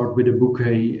not start with a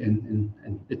bouquet and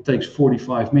it takes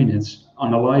 45 minutes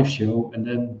on a live show, and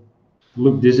then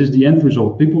look, this is the end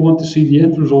result. People want to see the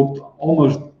end result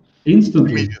almost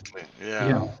instantly. Immediately. Yeah.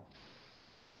 Yeah,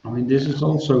 I mean, this is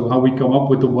also how we come up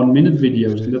with the 1 minute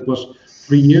videos, and that was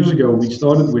 3 years ago we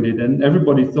started with it, and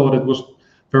everybody thought it was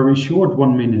very short,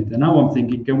 1 minute. And now I'm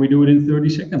thinking, can we do it in 30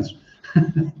 seconds?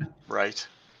 Right.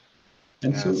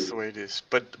 And Yeah, so that's the way it is.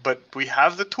 But we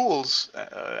have the tools,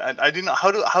 and I didn't know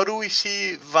how do we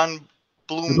see Van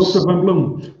Dr. Bloem's Van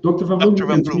Bloem, Dr. Van Bloem, Dr. you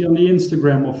Van can see Bloem? on the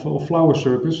Instagram of Flower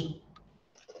Circus.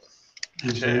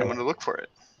 He's, Okay, I'm gonna look for it.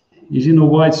 he's in a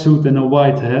white suit and a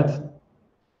white hat,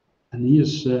 and he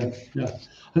is, yeah.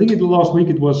 I think in the last week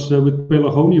it was with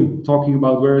pelargonium, talking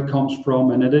about where it comes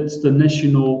from, and that it's the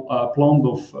national plant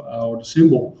of, or the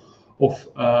symbol of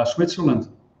Switzerland.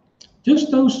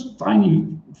 Just those tiny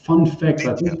fun facts,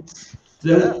 I think Details.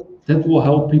 Yeah. that will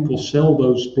help people sell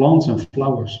those plants and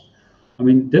flowers. I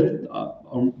mean,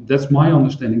 that's my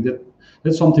understanding.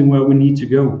 That's something where we need to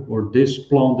go. Or this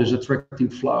plant is attracting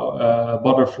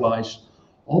butterflies.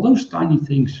 All those tiny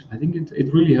things. I think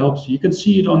it really helps. You can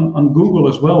see it on Google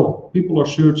as well. People are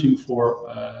searching for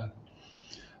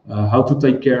how to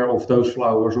take care of those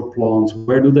flowers or plants.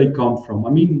 Where do they come from? I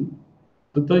mean,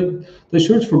 but they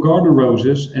search for garden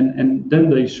roses, and then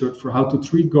they search for how to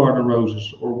treat garden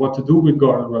roses or what to do with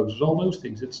garden roses. All those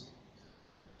things. It's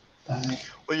uh,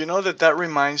 Well, you know that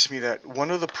reminds me that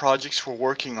one of the projects we're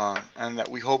working on and that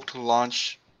we hope to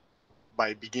launch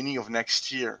by beginning of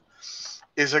next year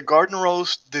is a garden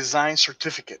rose design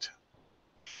certificate.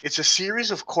 It's a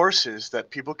series of courses that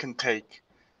people can take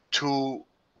to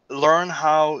learn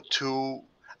how to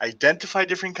identify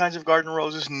different kinds of garden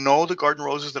roses, know the garden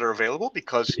roses that are available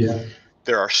because yeah,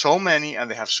 there are so many and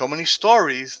they have so many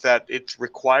stories that it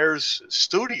requires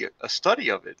a study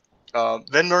of it.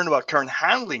 Then learn about current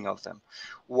handling of them,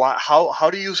 how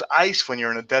to use ice when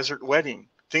you're in a desert wedding,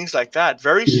 things like that.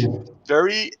 yeah,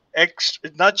 Very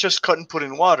extra, not just cut and put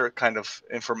in water kind of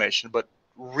information, but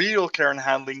real care and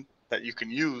handling that you can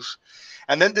use.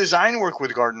 And then design work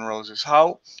with garden roses,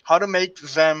 how to make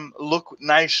them look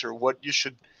nicer, what you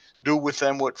should do with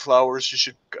them, what flowers you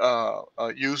should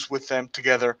use with them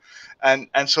together. And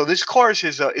so this course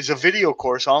is a video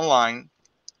course online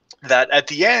that at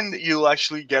the end you'll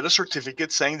actually get a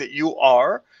certificate saying that you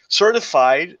are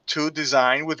certified to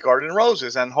design with garden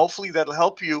roses, and hopefully that'll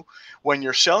help you when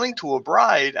you're selling to a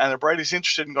bride and the bride is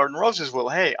interested in garden roses. Well,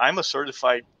 hey, I'm a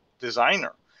certified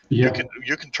designer. you yeah, can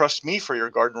you can trust me for your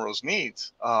garden rose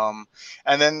needs.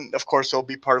 And then of course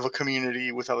they'll be part of a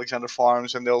community with Alexandra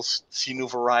Farms, and they'll see new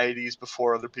varieties before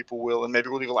other people will, and maybe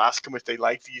we'll even ask them if they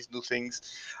like these new things.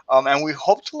 And we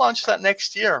hope to launch that next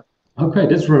year. okay,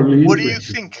 that's really What do you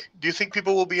interesting. think? Do you think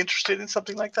people will be interested in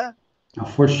something like that?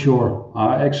 For sure.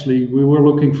 Actually, we were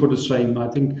looking for the same. I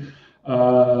think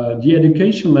the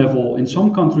education level in some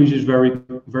countries is very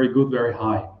good, very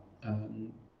high.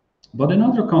 Um, but in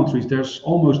other countries, there's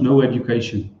almost no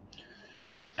education.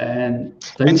 And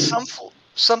And they,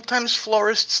 sometimes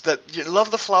florists that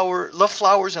love love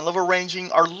flowers and love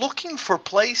arranging are looking for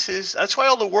places. That's why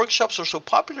all the workshops are so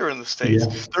popular in the States.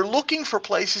 Yeah, They're looking for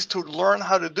places to learn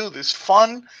how to do this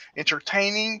fun,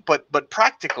 entertaining, but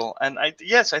practical. And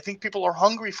yes, I think people are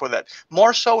hungry for that,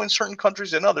 more so in certain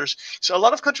countries than others. So a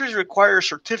lot of countries require a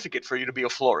certificate for you to be a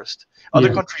florist. Other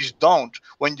yeah, countries don't.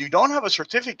 When you don't have a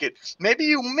certificate, maybe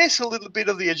you miss a little bit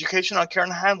of the education on care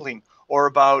and handling, or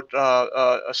about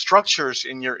structures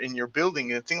in your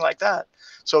building and thing like that.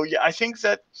 So yeah, I think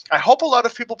that I hope a lot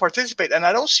of people participate, and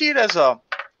I don't see it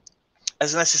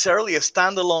as necessarily a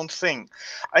standalone thing.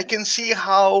 I can see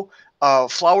how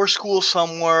flower school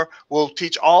somewhere will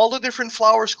teach all the different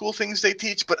flower school things they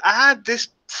teach, but add this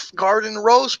garden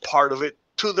rose part of it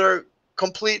to their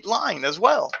complete line as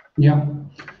well. yeah.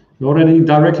 We already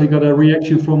directly got a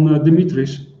reaction from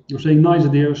Dimitris. You're saying nice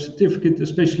idea, certificate,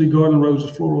 especially garden roses,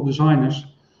 floral designers.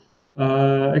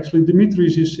 Actually,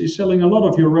 Dimitris is selling a lot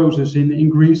of your roses in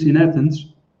Greece, in Athens.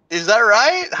 Is that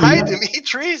right? Hi, Yeah.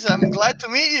 Dimitris. I'm glad to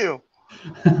meet you.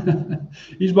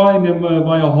 He's buying them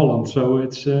via Holland, so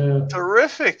it's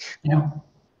Terrific. yeah.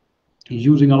 He's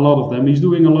using a lot of them. He's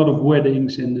doing a lot of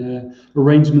weddings and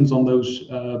arrangements on those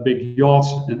big yachts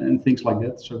and things like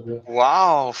that. So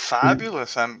Wow, yeah,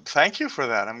 fabulous. Thank you for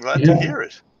that. I'm glad to yeah. hear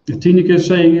it. Tineke is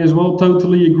saying as well,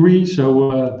 totally agree.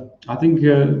 So I think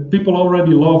people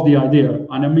already love the idea,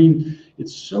 and I mean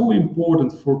it's so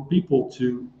important for people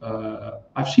to.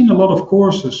 I've seen a lot of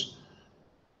courses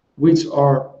which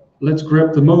are, let's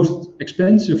grab the most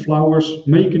expensive flowers,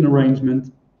 make an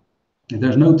arrangement.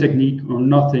 There's no technique or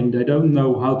nothing. They don't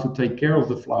know how to take care of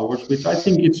the flowers, which I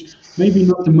think it's maybe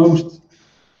not the most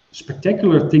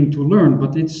spectacular thing to learn,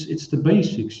 but it's the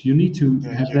basics. You need to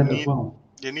Yeah, have that as well.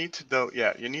 you need to know,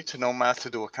 yeah, you need to know math to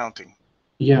do accounting.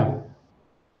 Yeah,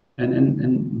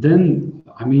 and then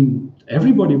I mean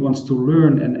everybody wants to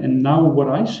learn, and now what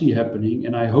I see happening,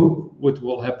 and I hope what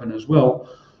will happen as well,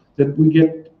 that we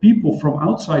get people from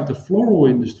outside the floral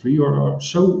industry or are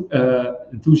so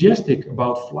enthusiastic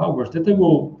about flowers that they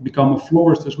will become a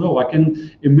florist as well. I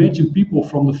can imagine people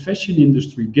from the fashion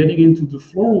industry getting into the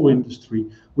floral industry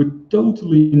with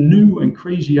totally new and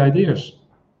crazy ideas,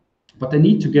 but they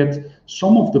need to get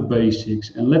some of the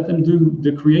basics and let them do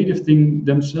the creative thing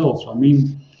themselves. I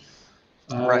mean,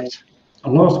 uh, Right.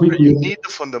 last week You we need the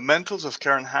fundamentals of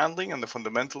care and handling and the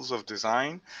fundamentals of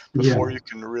design yeah, before you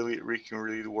can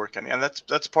really work on it. And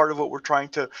that's part of what we're trying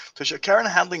to show. Care and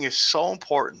handling is so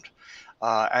important,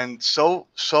 and so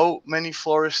many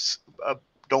florists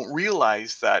don't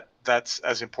realize that that's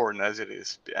as important as it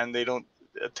is, and they don't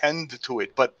attend to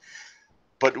it.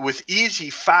 But with easy,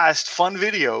 fast, fun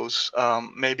videos,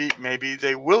 maybe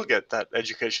they will get that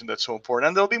education that's so important,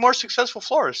 and they'll be more successful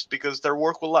florists because their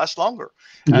work will last longer,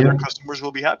 and their yeah. customers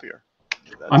will be happier.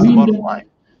 I That's the mean, bottom line.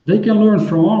 they can learn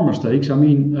from our mistakes. I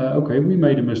mean, okay, we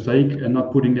made a mistake and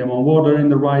not putting them on water in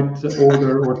the right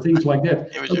order or things like that.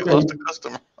 Yeah, but you Okay, lost the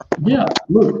customer. yeah,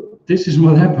 look, this is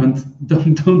what happened.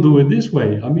 Don't do it this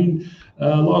way. I mean,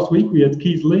 last week we had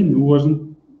Keith Lynn, who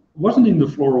wasn't in the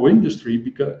floral industry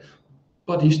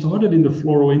but he started in the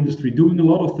floral industry, doing a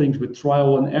lot of things with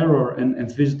trial and error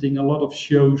and visiting a lot of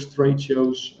shows, trade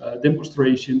shows,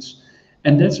 demonstrations,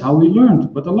 and that's how he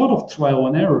learned. But a lot of trial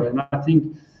and error, and I think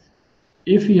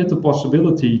if he had the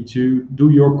possibility to do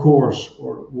your course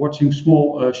or watching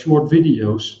small short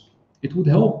videos, it would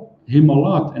help him a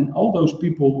lot. And all those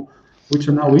people which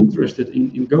are now interested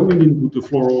in going into the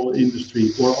floral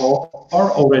industry or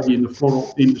are already in the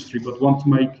floral industry but want to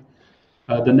make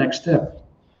the next step,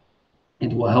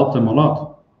 it will help them a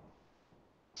lot.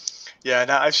 Yeah,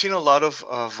 now I've seen a lot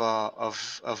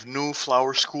of new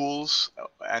flower schools,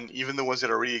 and even the ones that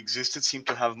already existed seem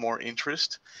to have more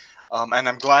interest. And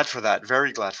I'm glad for that,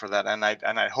 very glad for that, and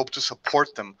I hope to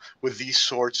support them with these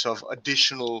sorts of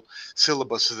additional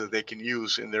syllabuses that they can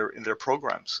use in their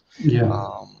programs.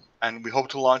 Yeah. And we hope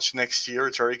to launch next year.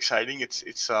 It's very exciting.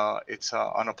 It's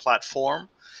on a platform,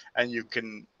 and you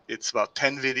can. It's about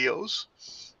 10 videos,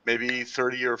 maybe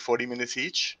 30 or 40 minutes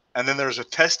each, and then there's a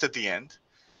test at the end.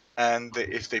 And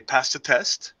if they pass the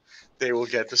test, they will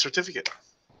get the certificate.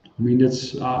 I mean,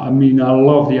 I mean, I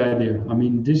love the idea. I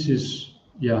mean, this is,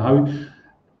 yeah, how,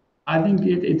 I think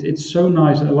it's so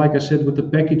nice. Like I said, with the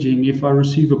packaging, if I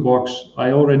receive a box,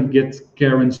 I already get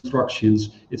care instructions.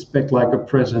 It's packed like a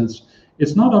present.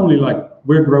 It's not only like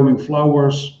we're growing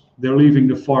flowers, they're leaving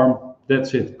the farm,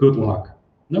 that's it, good luck.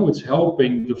 No, it's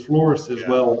helping the florist as Yeah,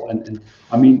 well. And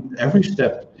I mean, every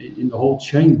step in the whole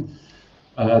chain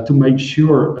to make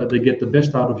sure they get the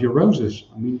best out of your roses.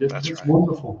 I mean, that's that's right.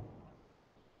 wonderful.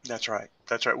 That's right.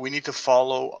 That's right. We need to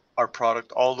follow our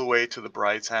product all the way to the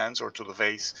bride's hands or to the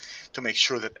vase to make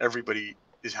sure that everybody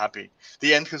is happy.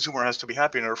 The end consumer has to be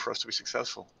happy in order for us to be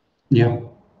successful. Yeah.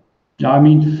 Yeah, I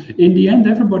mean, in the end,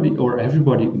 everybody,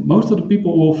 most of the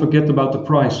people will forget about the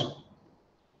price.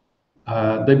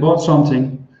 They bought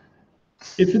something.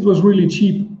 If it was really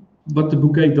cheap, but the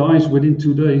bouquet dies within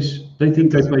 2 days, they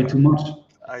think they pay too much,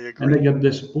 I and they agree.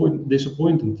 get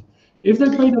disappointed. If they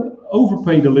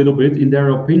overpaid a little bit in their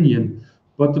opinion,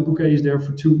 but the bouquet is there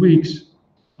for 2 weeks,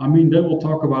 I mean, they will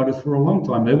talk about it for a long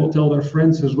time. They will tell their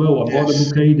friends as well. I bought a Yes.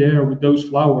 bouquet there with those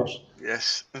flowers.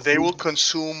 Yes, they will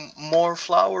consume more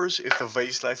flowers if the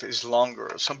vase life is longer.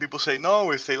 Some people say no,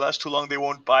 if they last too long, they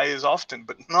won't buy as often.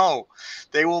 But no,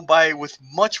 they will buy with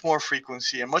much more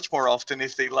frequency and much more often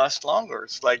if they last longer.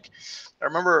 It's like I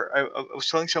remember I was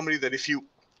telling somebody that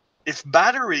if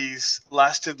batteries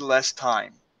lasted less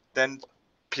time, then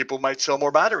people might sell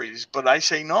more batteries. But I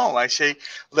say no. I say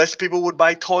less people would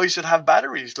buy toys that have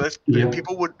batteries. Less Yeah,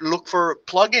 people would look for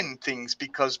plug-in things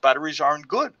because batteries aren't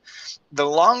good. The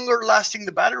longer lasting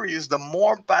the battery is, the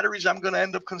more batteries I'm going to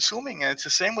end up consuming. And it's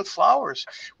the same with flowers.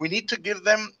 We need to give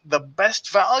them the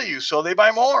best value so they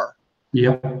buy more.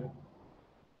 yeah.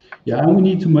 Yeah, and we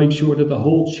need to make sure that the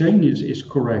whole chain is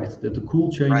correct, that the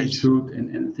cool chain is Right. good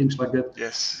and things like that.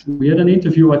 Yes. We had an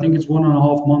interview, I think it's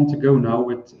 1.5 months ago now,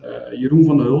 with Jeroen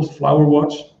van der Hulst, Flower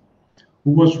Watch,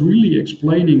 who was really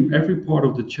explaining every part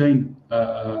of the chain,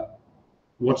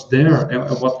 what's there and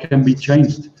what can be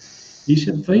changed. He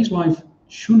said vase life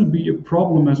shouldn't be a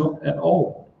problem at all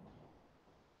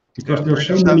Yeah, because there's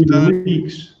so many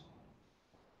leaks.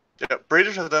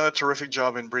 breeders have done a terrific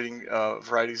job in breeding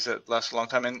varieties that last a long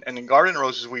time. And in garden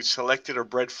roses, we've selected or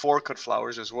bred 4-cut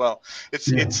flowers as well.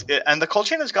 Yeah, And the cold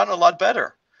chain has gotten a lot better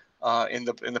in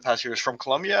the past years. From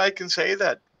Colombia, I can say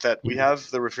that we yeah, have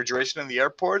the refrigeration in the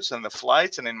airports and the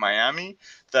flights, and in Miami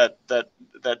that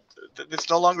it's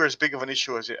no longer as big of an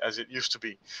issue as it used to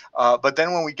be. But then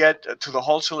when we get to the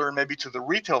wholesaler and maybe to the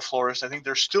retail florist, I think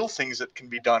there's still things that can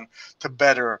be done to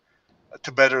better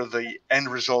the end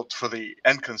result for the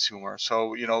end consumer. So,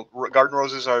 garden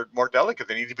roses are more delicate.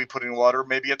 They need to be put in water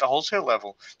maybe at the wholesale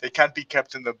level. They can't be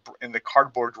kept in the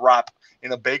cardboard wrap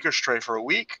in a baker's tray for a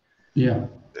week. yeah,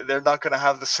 They're not going to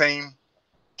have the same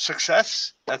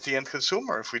success at the end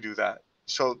consumer if we do that.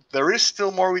 So there is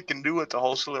still more we can do at the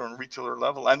wholesaler and retailer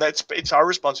level, and it's our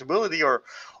responsibility, or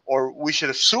we should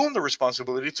assume the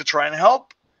responsibility to try and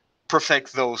help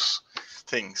perfect those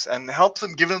things and help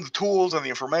them, give them the tools and the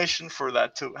information for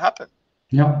that to happen.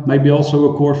 yeah. Maybe also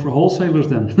a course for wholesalers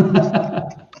then.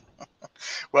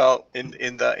 Well, in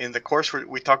the course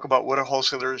we talk about what a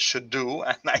wholesaler should do,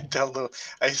 and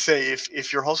I say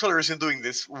if your wholesaler isn't doing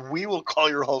this, we will call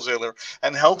your wholesaler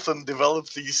and help them develop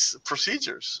these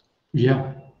procedures.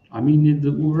 Yeah, I mean,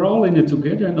 we're all in it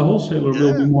together, and the wholesaler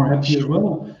will be Yeah, more happy as sure.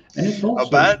 well. And it's A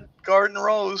also, bad garden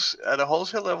rose at a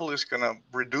wholesale level is going to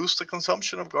reduce the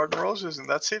consumption of garden roses in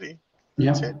that city.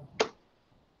 That's yeah, it.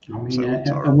 I mean, So it's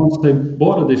and our once they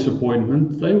bought a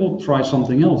disappointment, they will try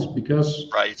something else because,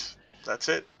 right. That's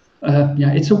it.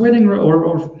 yeah, it's a wedding or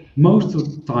most of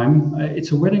the time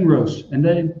it's a wedding rose, and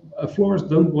a florist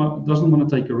doesn't want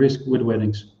to take a risk with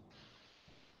weddings.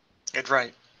 It's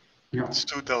right. Yeah, It's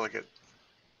too delicate.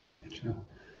 so,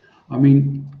 I mean,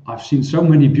 I've seen so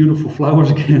many beautiful flowers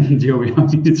again, Joey. I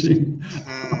mean, it's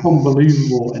Hmm.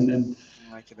 unbelievable, and then.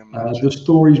 I can The imagine.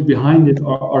 stories behind it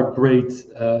are great.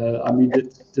 I mean,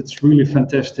 that's really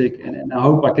fantastic, and I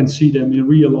hope I can see them in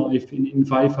real life in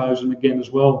 5,000 again as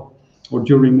well, or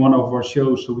during one of our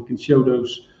shows, so we can show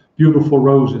those beautiful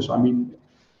roses. I mean,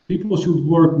 people should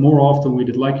work more often with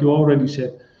it, like you already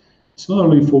said. It's not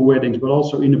only for weddings, but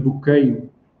also in a bouquet.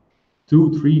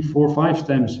 2, 3, 4, 5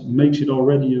 stems makes it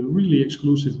already a really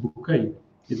exclusive bouquet.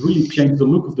 It really changed the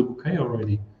look of the bouquet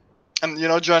already. And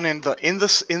John, in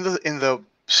the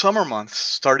summer months,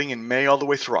 starting in May all the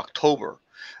way through October,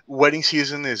 wedding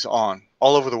season is on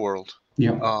all over the world.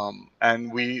 Yeah,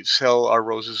 And we sell our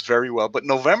roses very well. But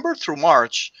November through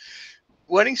March,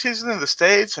 wedding season in the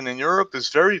States and in Europe is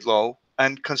very low,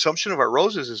 and consumption of our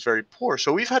roses is very poor.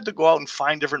 So we've had to go out and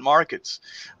find different markets.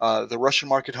 The Russian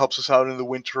market helps us out in the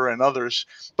winter, and others.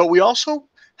 But we also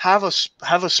have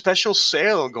a special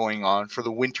sale going on for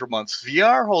the winter months via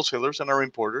our wholesalers and our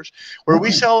importers, where we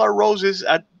okay. sell our roses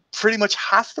at pretty much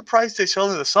half the price they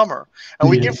sell in the summer, and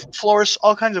we Yeah, give florists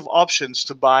all kinds of options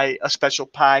to buy a special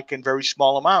pack in very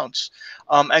small amounts.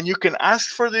 And you can ask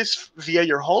for this via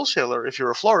your wholesaler if you're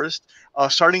a florist,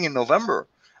 starting in November,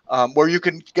 where you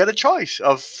can get a choice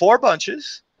of 4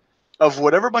 bunches of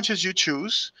whatever bunches you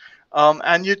choose.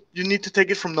 And you need to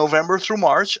take it from November through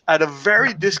March at a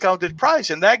very discounted price.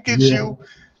 And that gives yeah, you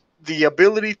the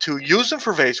ability to use them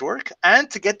for vase work and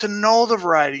to get to know the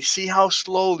variety, see how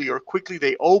slowly or quickly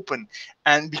they open,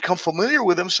 and become familiar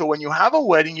with them. So when you have a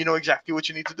wedding, you know exactly what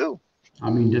you need to do. I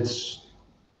mean,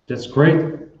 that's great.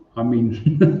 I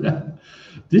mean,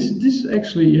 this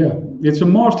actually, yeah, it's a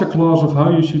master class of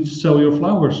how you should sell your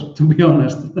flowers. To be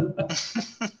honest.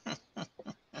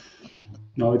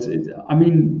 No, I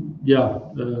mean, yeah,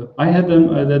 I had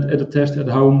them at a test at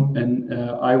home, and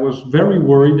I was very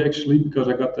worried actually because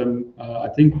I got them. I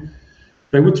think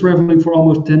they were traveling for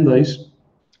almost 10 days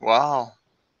Wow.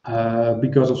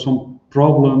 because of some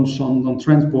problems on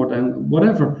transport and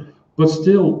whatever. But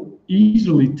still,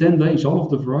 easily 10 days, all of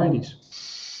the varieties.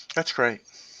 That's great.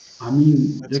 I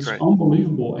mean, That's that's great.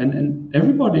 unbelievable. And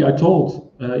everybody I told,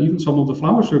 even some of the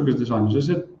flower circus designers, they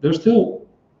said they're still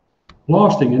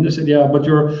lasting. And they said, yeah, but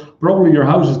probably your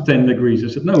house is 10 degrees. I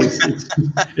said, no,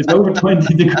 it's over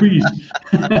 20 degrees.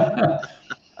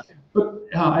 But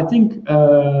yeah, I think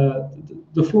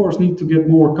the florists need to get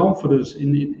more confidence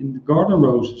in the garden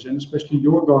roses, and especially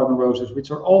your garden roses,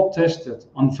 which are all tested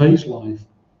on vase life.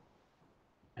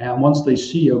 And once they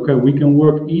see, okay, we can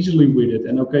work easily with it,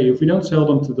 and okay, if we don't sell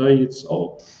them today, it's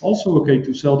also okay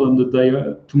to sell them the day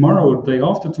tomorrow or the day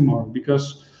after tomorrow,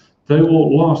 because they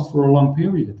will last for a long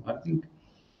period. I think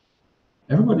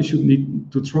everybody should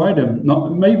need to try them.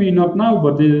 Not maybe not now,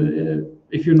 but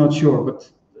if you're not sure, but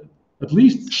at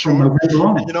least from Sure. November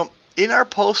And on. in our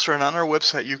poster and on our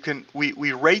website,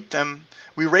 we rate them.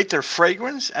 We rate their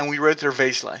fragrance and we rate their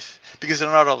vase life because they're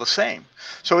not all the same.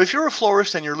 So if you're a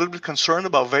florist and you're a little bit concerned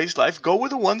about vase life, go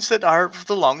with the ones that are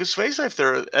the longest vase life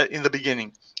there in the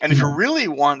beginning. And if you Yeah. really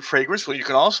want fragrance, well, you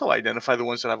can also identify the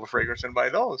ones that have a fragrance and buy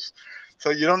those.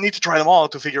 So you don't need to try them all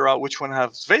to figure out which one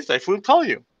has vase life. We'll tell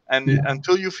you. And Yeah.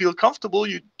 until you feel comfortable,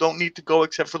 you don't need to go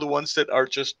except for the ones that are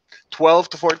just 12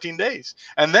 to 14 days.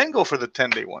 And then go for the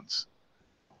 10-day ones.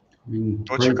 I mean,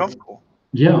 Once you're great. comfortable.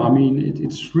 Yeah, I mean,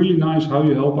 it's really nice how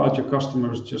you help out your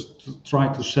customers just to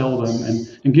try to sell them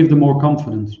and give them more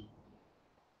confidence.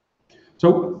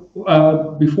 So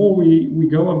before we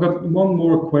go, I've got one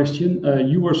more question.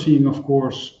 You are seeing, of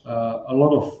course, a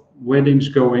lot of weddings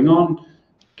going on.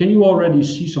 Can you already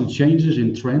see some changes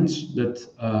in trends that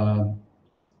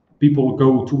people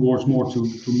go towards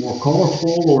to more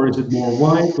colorful, or is it more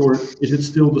white, or is it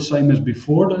still the same as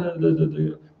before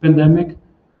the pandemic?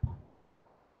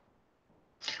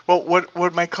 Well,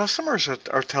 what my customers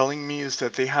are telling me is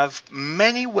that they have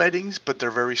many weddings, but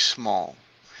they're very small,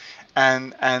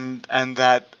 and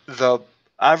that the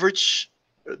average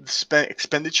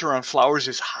expenditure on flowers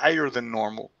is higher than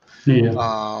normal. Yeah.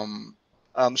 Um,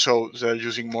 so they're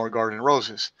using more garden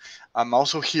roses. I'm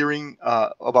also hearing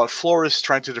about florists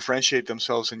trying to differentiate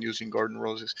themselves and using garden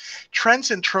roses. Trends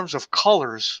in terms of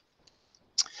colors,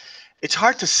 it's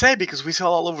hard to say because we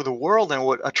sell all over the world, and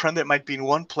what a trend that might be in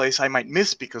one place I might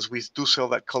miss because we do sell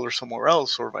that color somewhere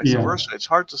else, or vice Yeah. versa. It's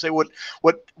hard to say.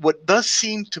 What does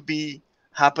seem to be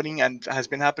happening and has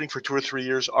been happening for 2 or 3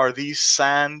 years are these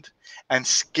sand and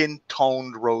skin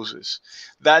toned roses.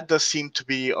 That does seem to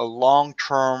be a long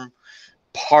term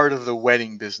part of the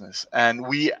wedding business, and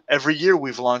we every year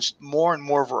we've launched more and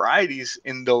more varieties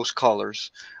in those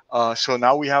colors. So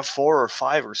now we have 4 or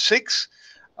 5 or 6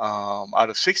 out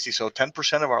of 60. So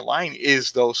 10% of our line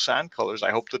is those sand colors.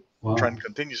 I hope the Wow. trend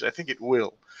continues. I think it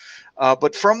will.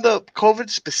 But from the COVID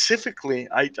specifically,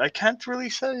 I can't really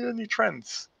say any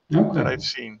trends that Okay. I've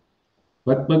seen.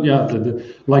 But yeah,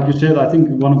 like you said, I think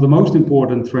one of the most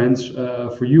important trends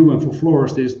for you and for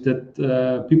florists is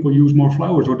that people use more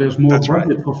flowers, or there's more That's right.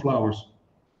 budget for flowers.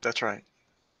 That's right.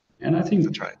 And I think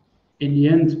That's right. in the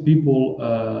end, people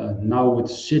now with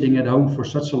sitting at home for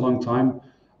such a long time,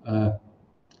 uh,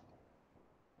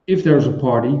 if there's a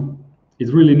party, it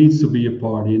really needs to be a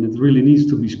party, and it really needs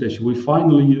to be special. We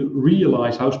finally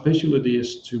realize how special it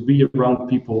is to be around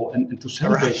people and to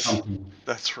celebrate Right. something.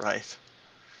 That's right.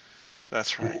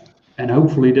 That's right. And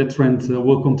hopefully that trend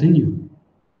will continue.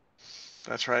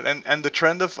 That's right. And the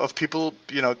trend of people,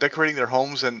 decorating their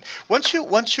homes, and once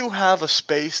you have a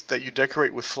space that you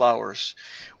decorate with flowers,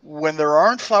 when there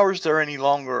aren't flowers there any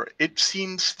longer, it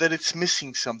seems that it's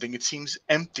missing something. It seems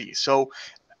empty. So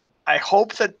I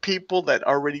hope that people that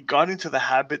already got into the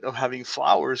habit of having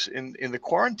flowers in the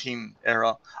quarantine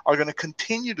era are going to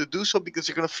continue to do so because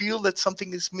they're going to feel that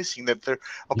something is missing, that their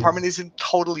Yeah. apartment isn't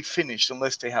totally finished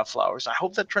unless they have flowers. I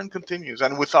hope that trend continues.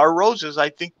 And with our roses, I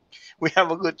think we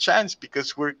have a good chance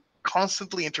because we're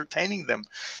constantly entertaining them.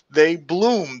 They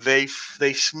bloom, they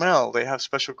smell, they have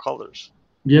special colors.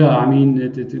 Yeah, I mean,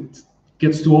 it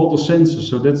gets to all the senses,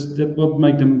 so that's what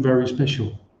make them very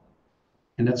special.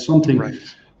 And that's something Right.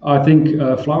 I think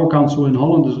Flower Council in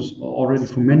Holland is already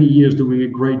for many years doing a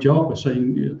great job of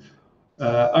saying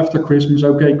after Christmas,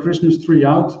 okay, Christmas tree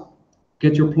out,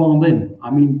 get your plant in. I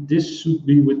mean, this should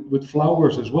be with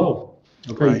flowers as well.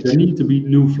 Okay, Right. there need to be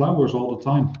new flowers all the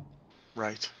time.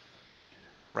 Right.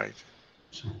 Right.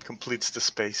 So, Completes the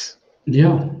space.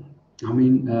 yeah, I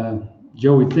mean,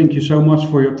 Joey, thank you so much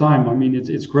for your time. I mean,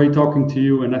 it's great talking to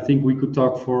you, and I think we could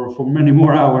talk for many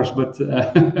more hours, but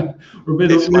we're a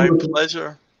bit It's my limited.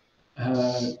 pleasure.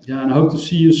 Yeah, and I hope to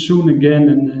see you soon again,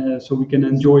 and so we can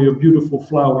enjoy your beautiful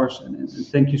flowers. And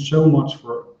thank you so much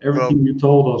for Well, everything you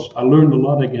told us. I learned a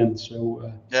lot again. So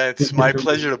yeah, it's thank you my so much.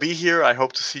 pleasure to be here. I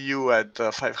hope to see you at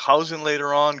 5000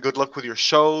 later on. Good luck with your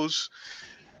shows.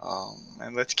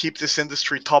 And let's keep this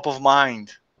industry top of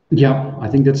mind. Yeah, I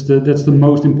think that's the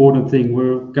most important thing.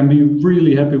 We can be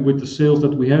really happy with the sales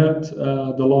that we had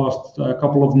the last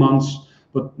couple of months,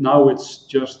 but now it's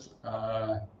just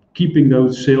keeping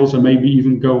those sales and maybe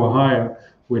even go higher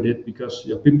with it because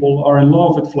people are in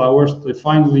love with flowers. They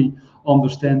finally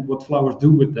understand what flowers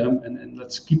do with them, and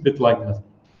let's keep it like that.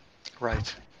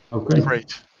 Right. Okay.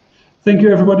 Great. Thank you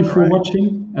everybody All for right.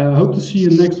 watching. Hope to see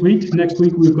you next week. Next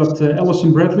week we've got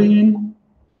Alison Bradley in.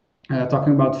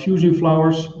 Talking about fusion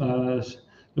flowers.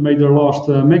 They made their last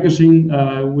magazine,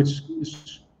 which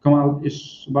is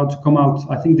about to come out,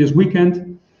 I think, this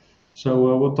weekend.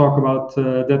 So we'll talk about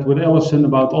that with Alison,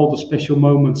 about all the special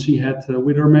moments she had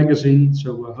with her magazine. So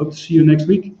hope to see you next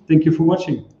week. Thank you for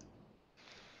watching.